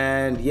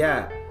 And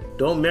yeah,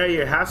 don't marry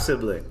your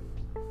half-sibling.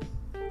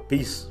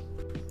 Peace.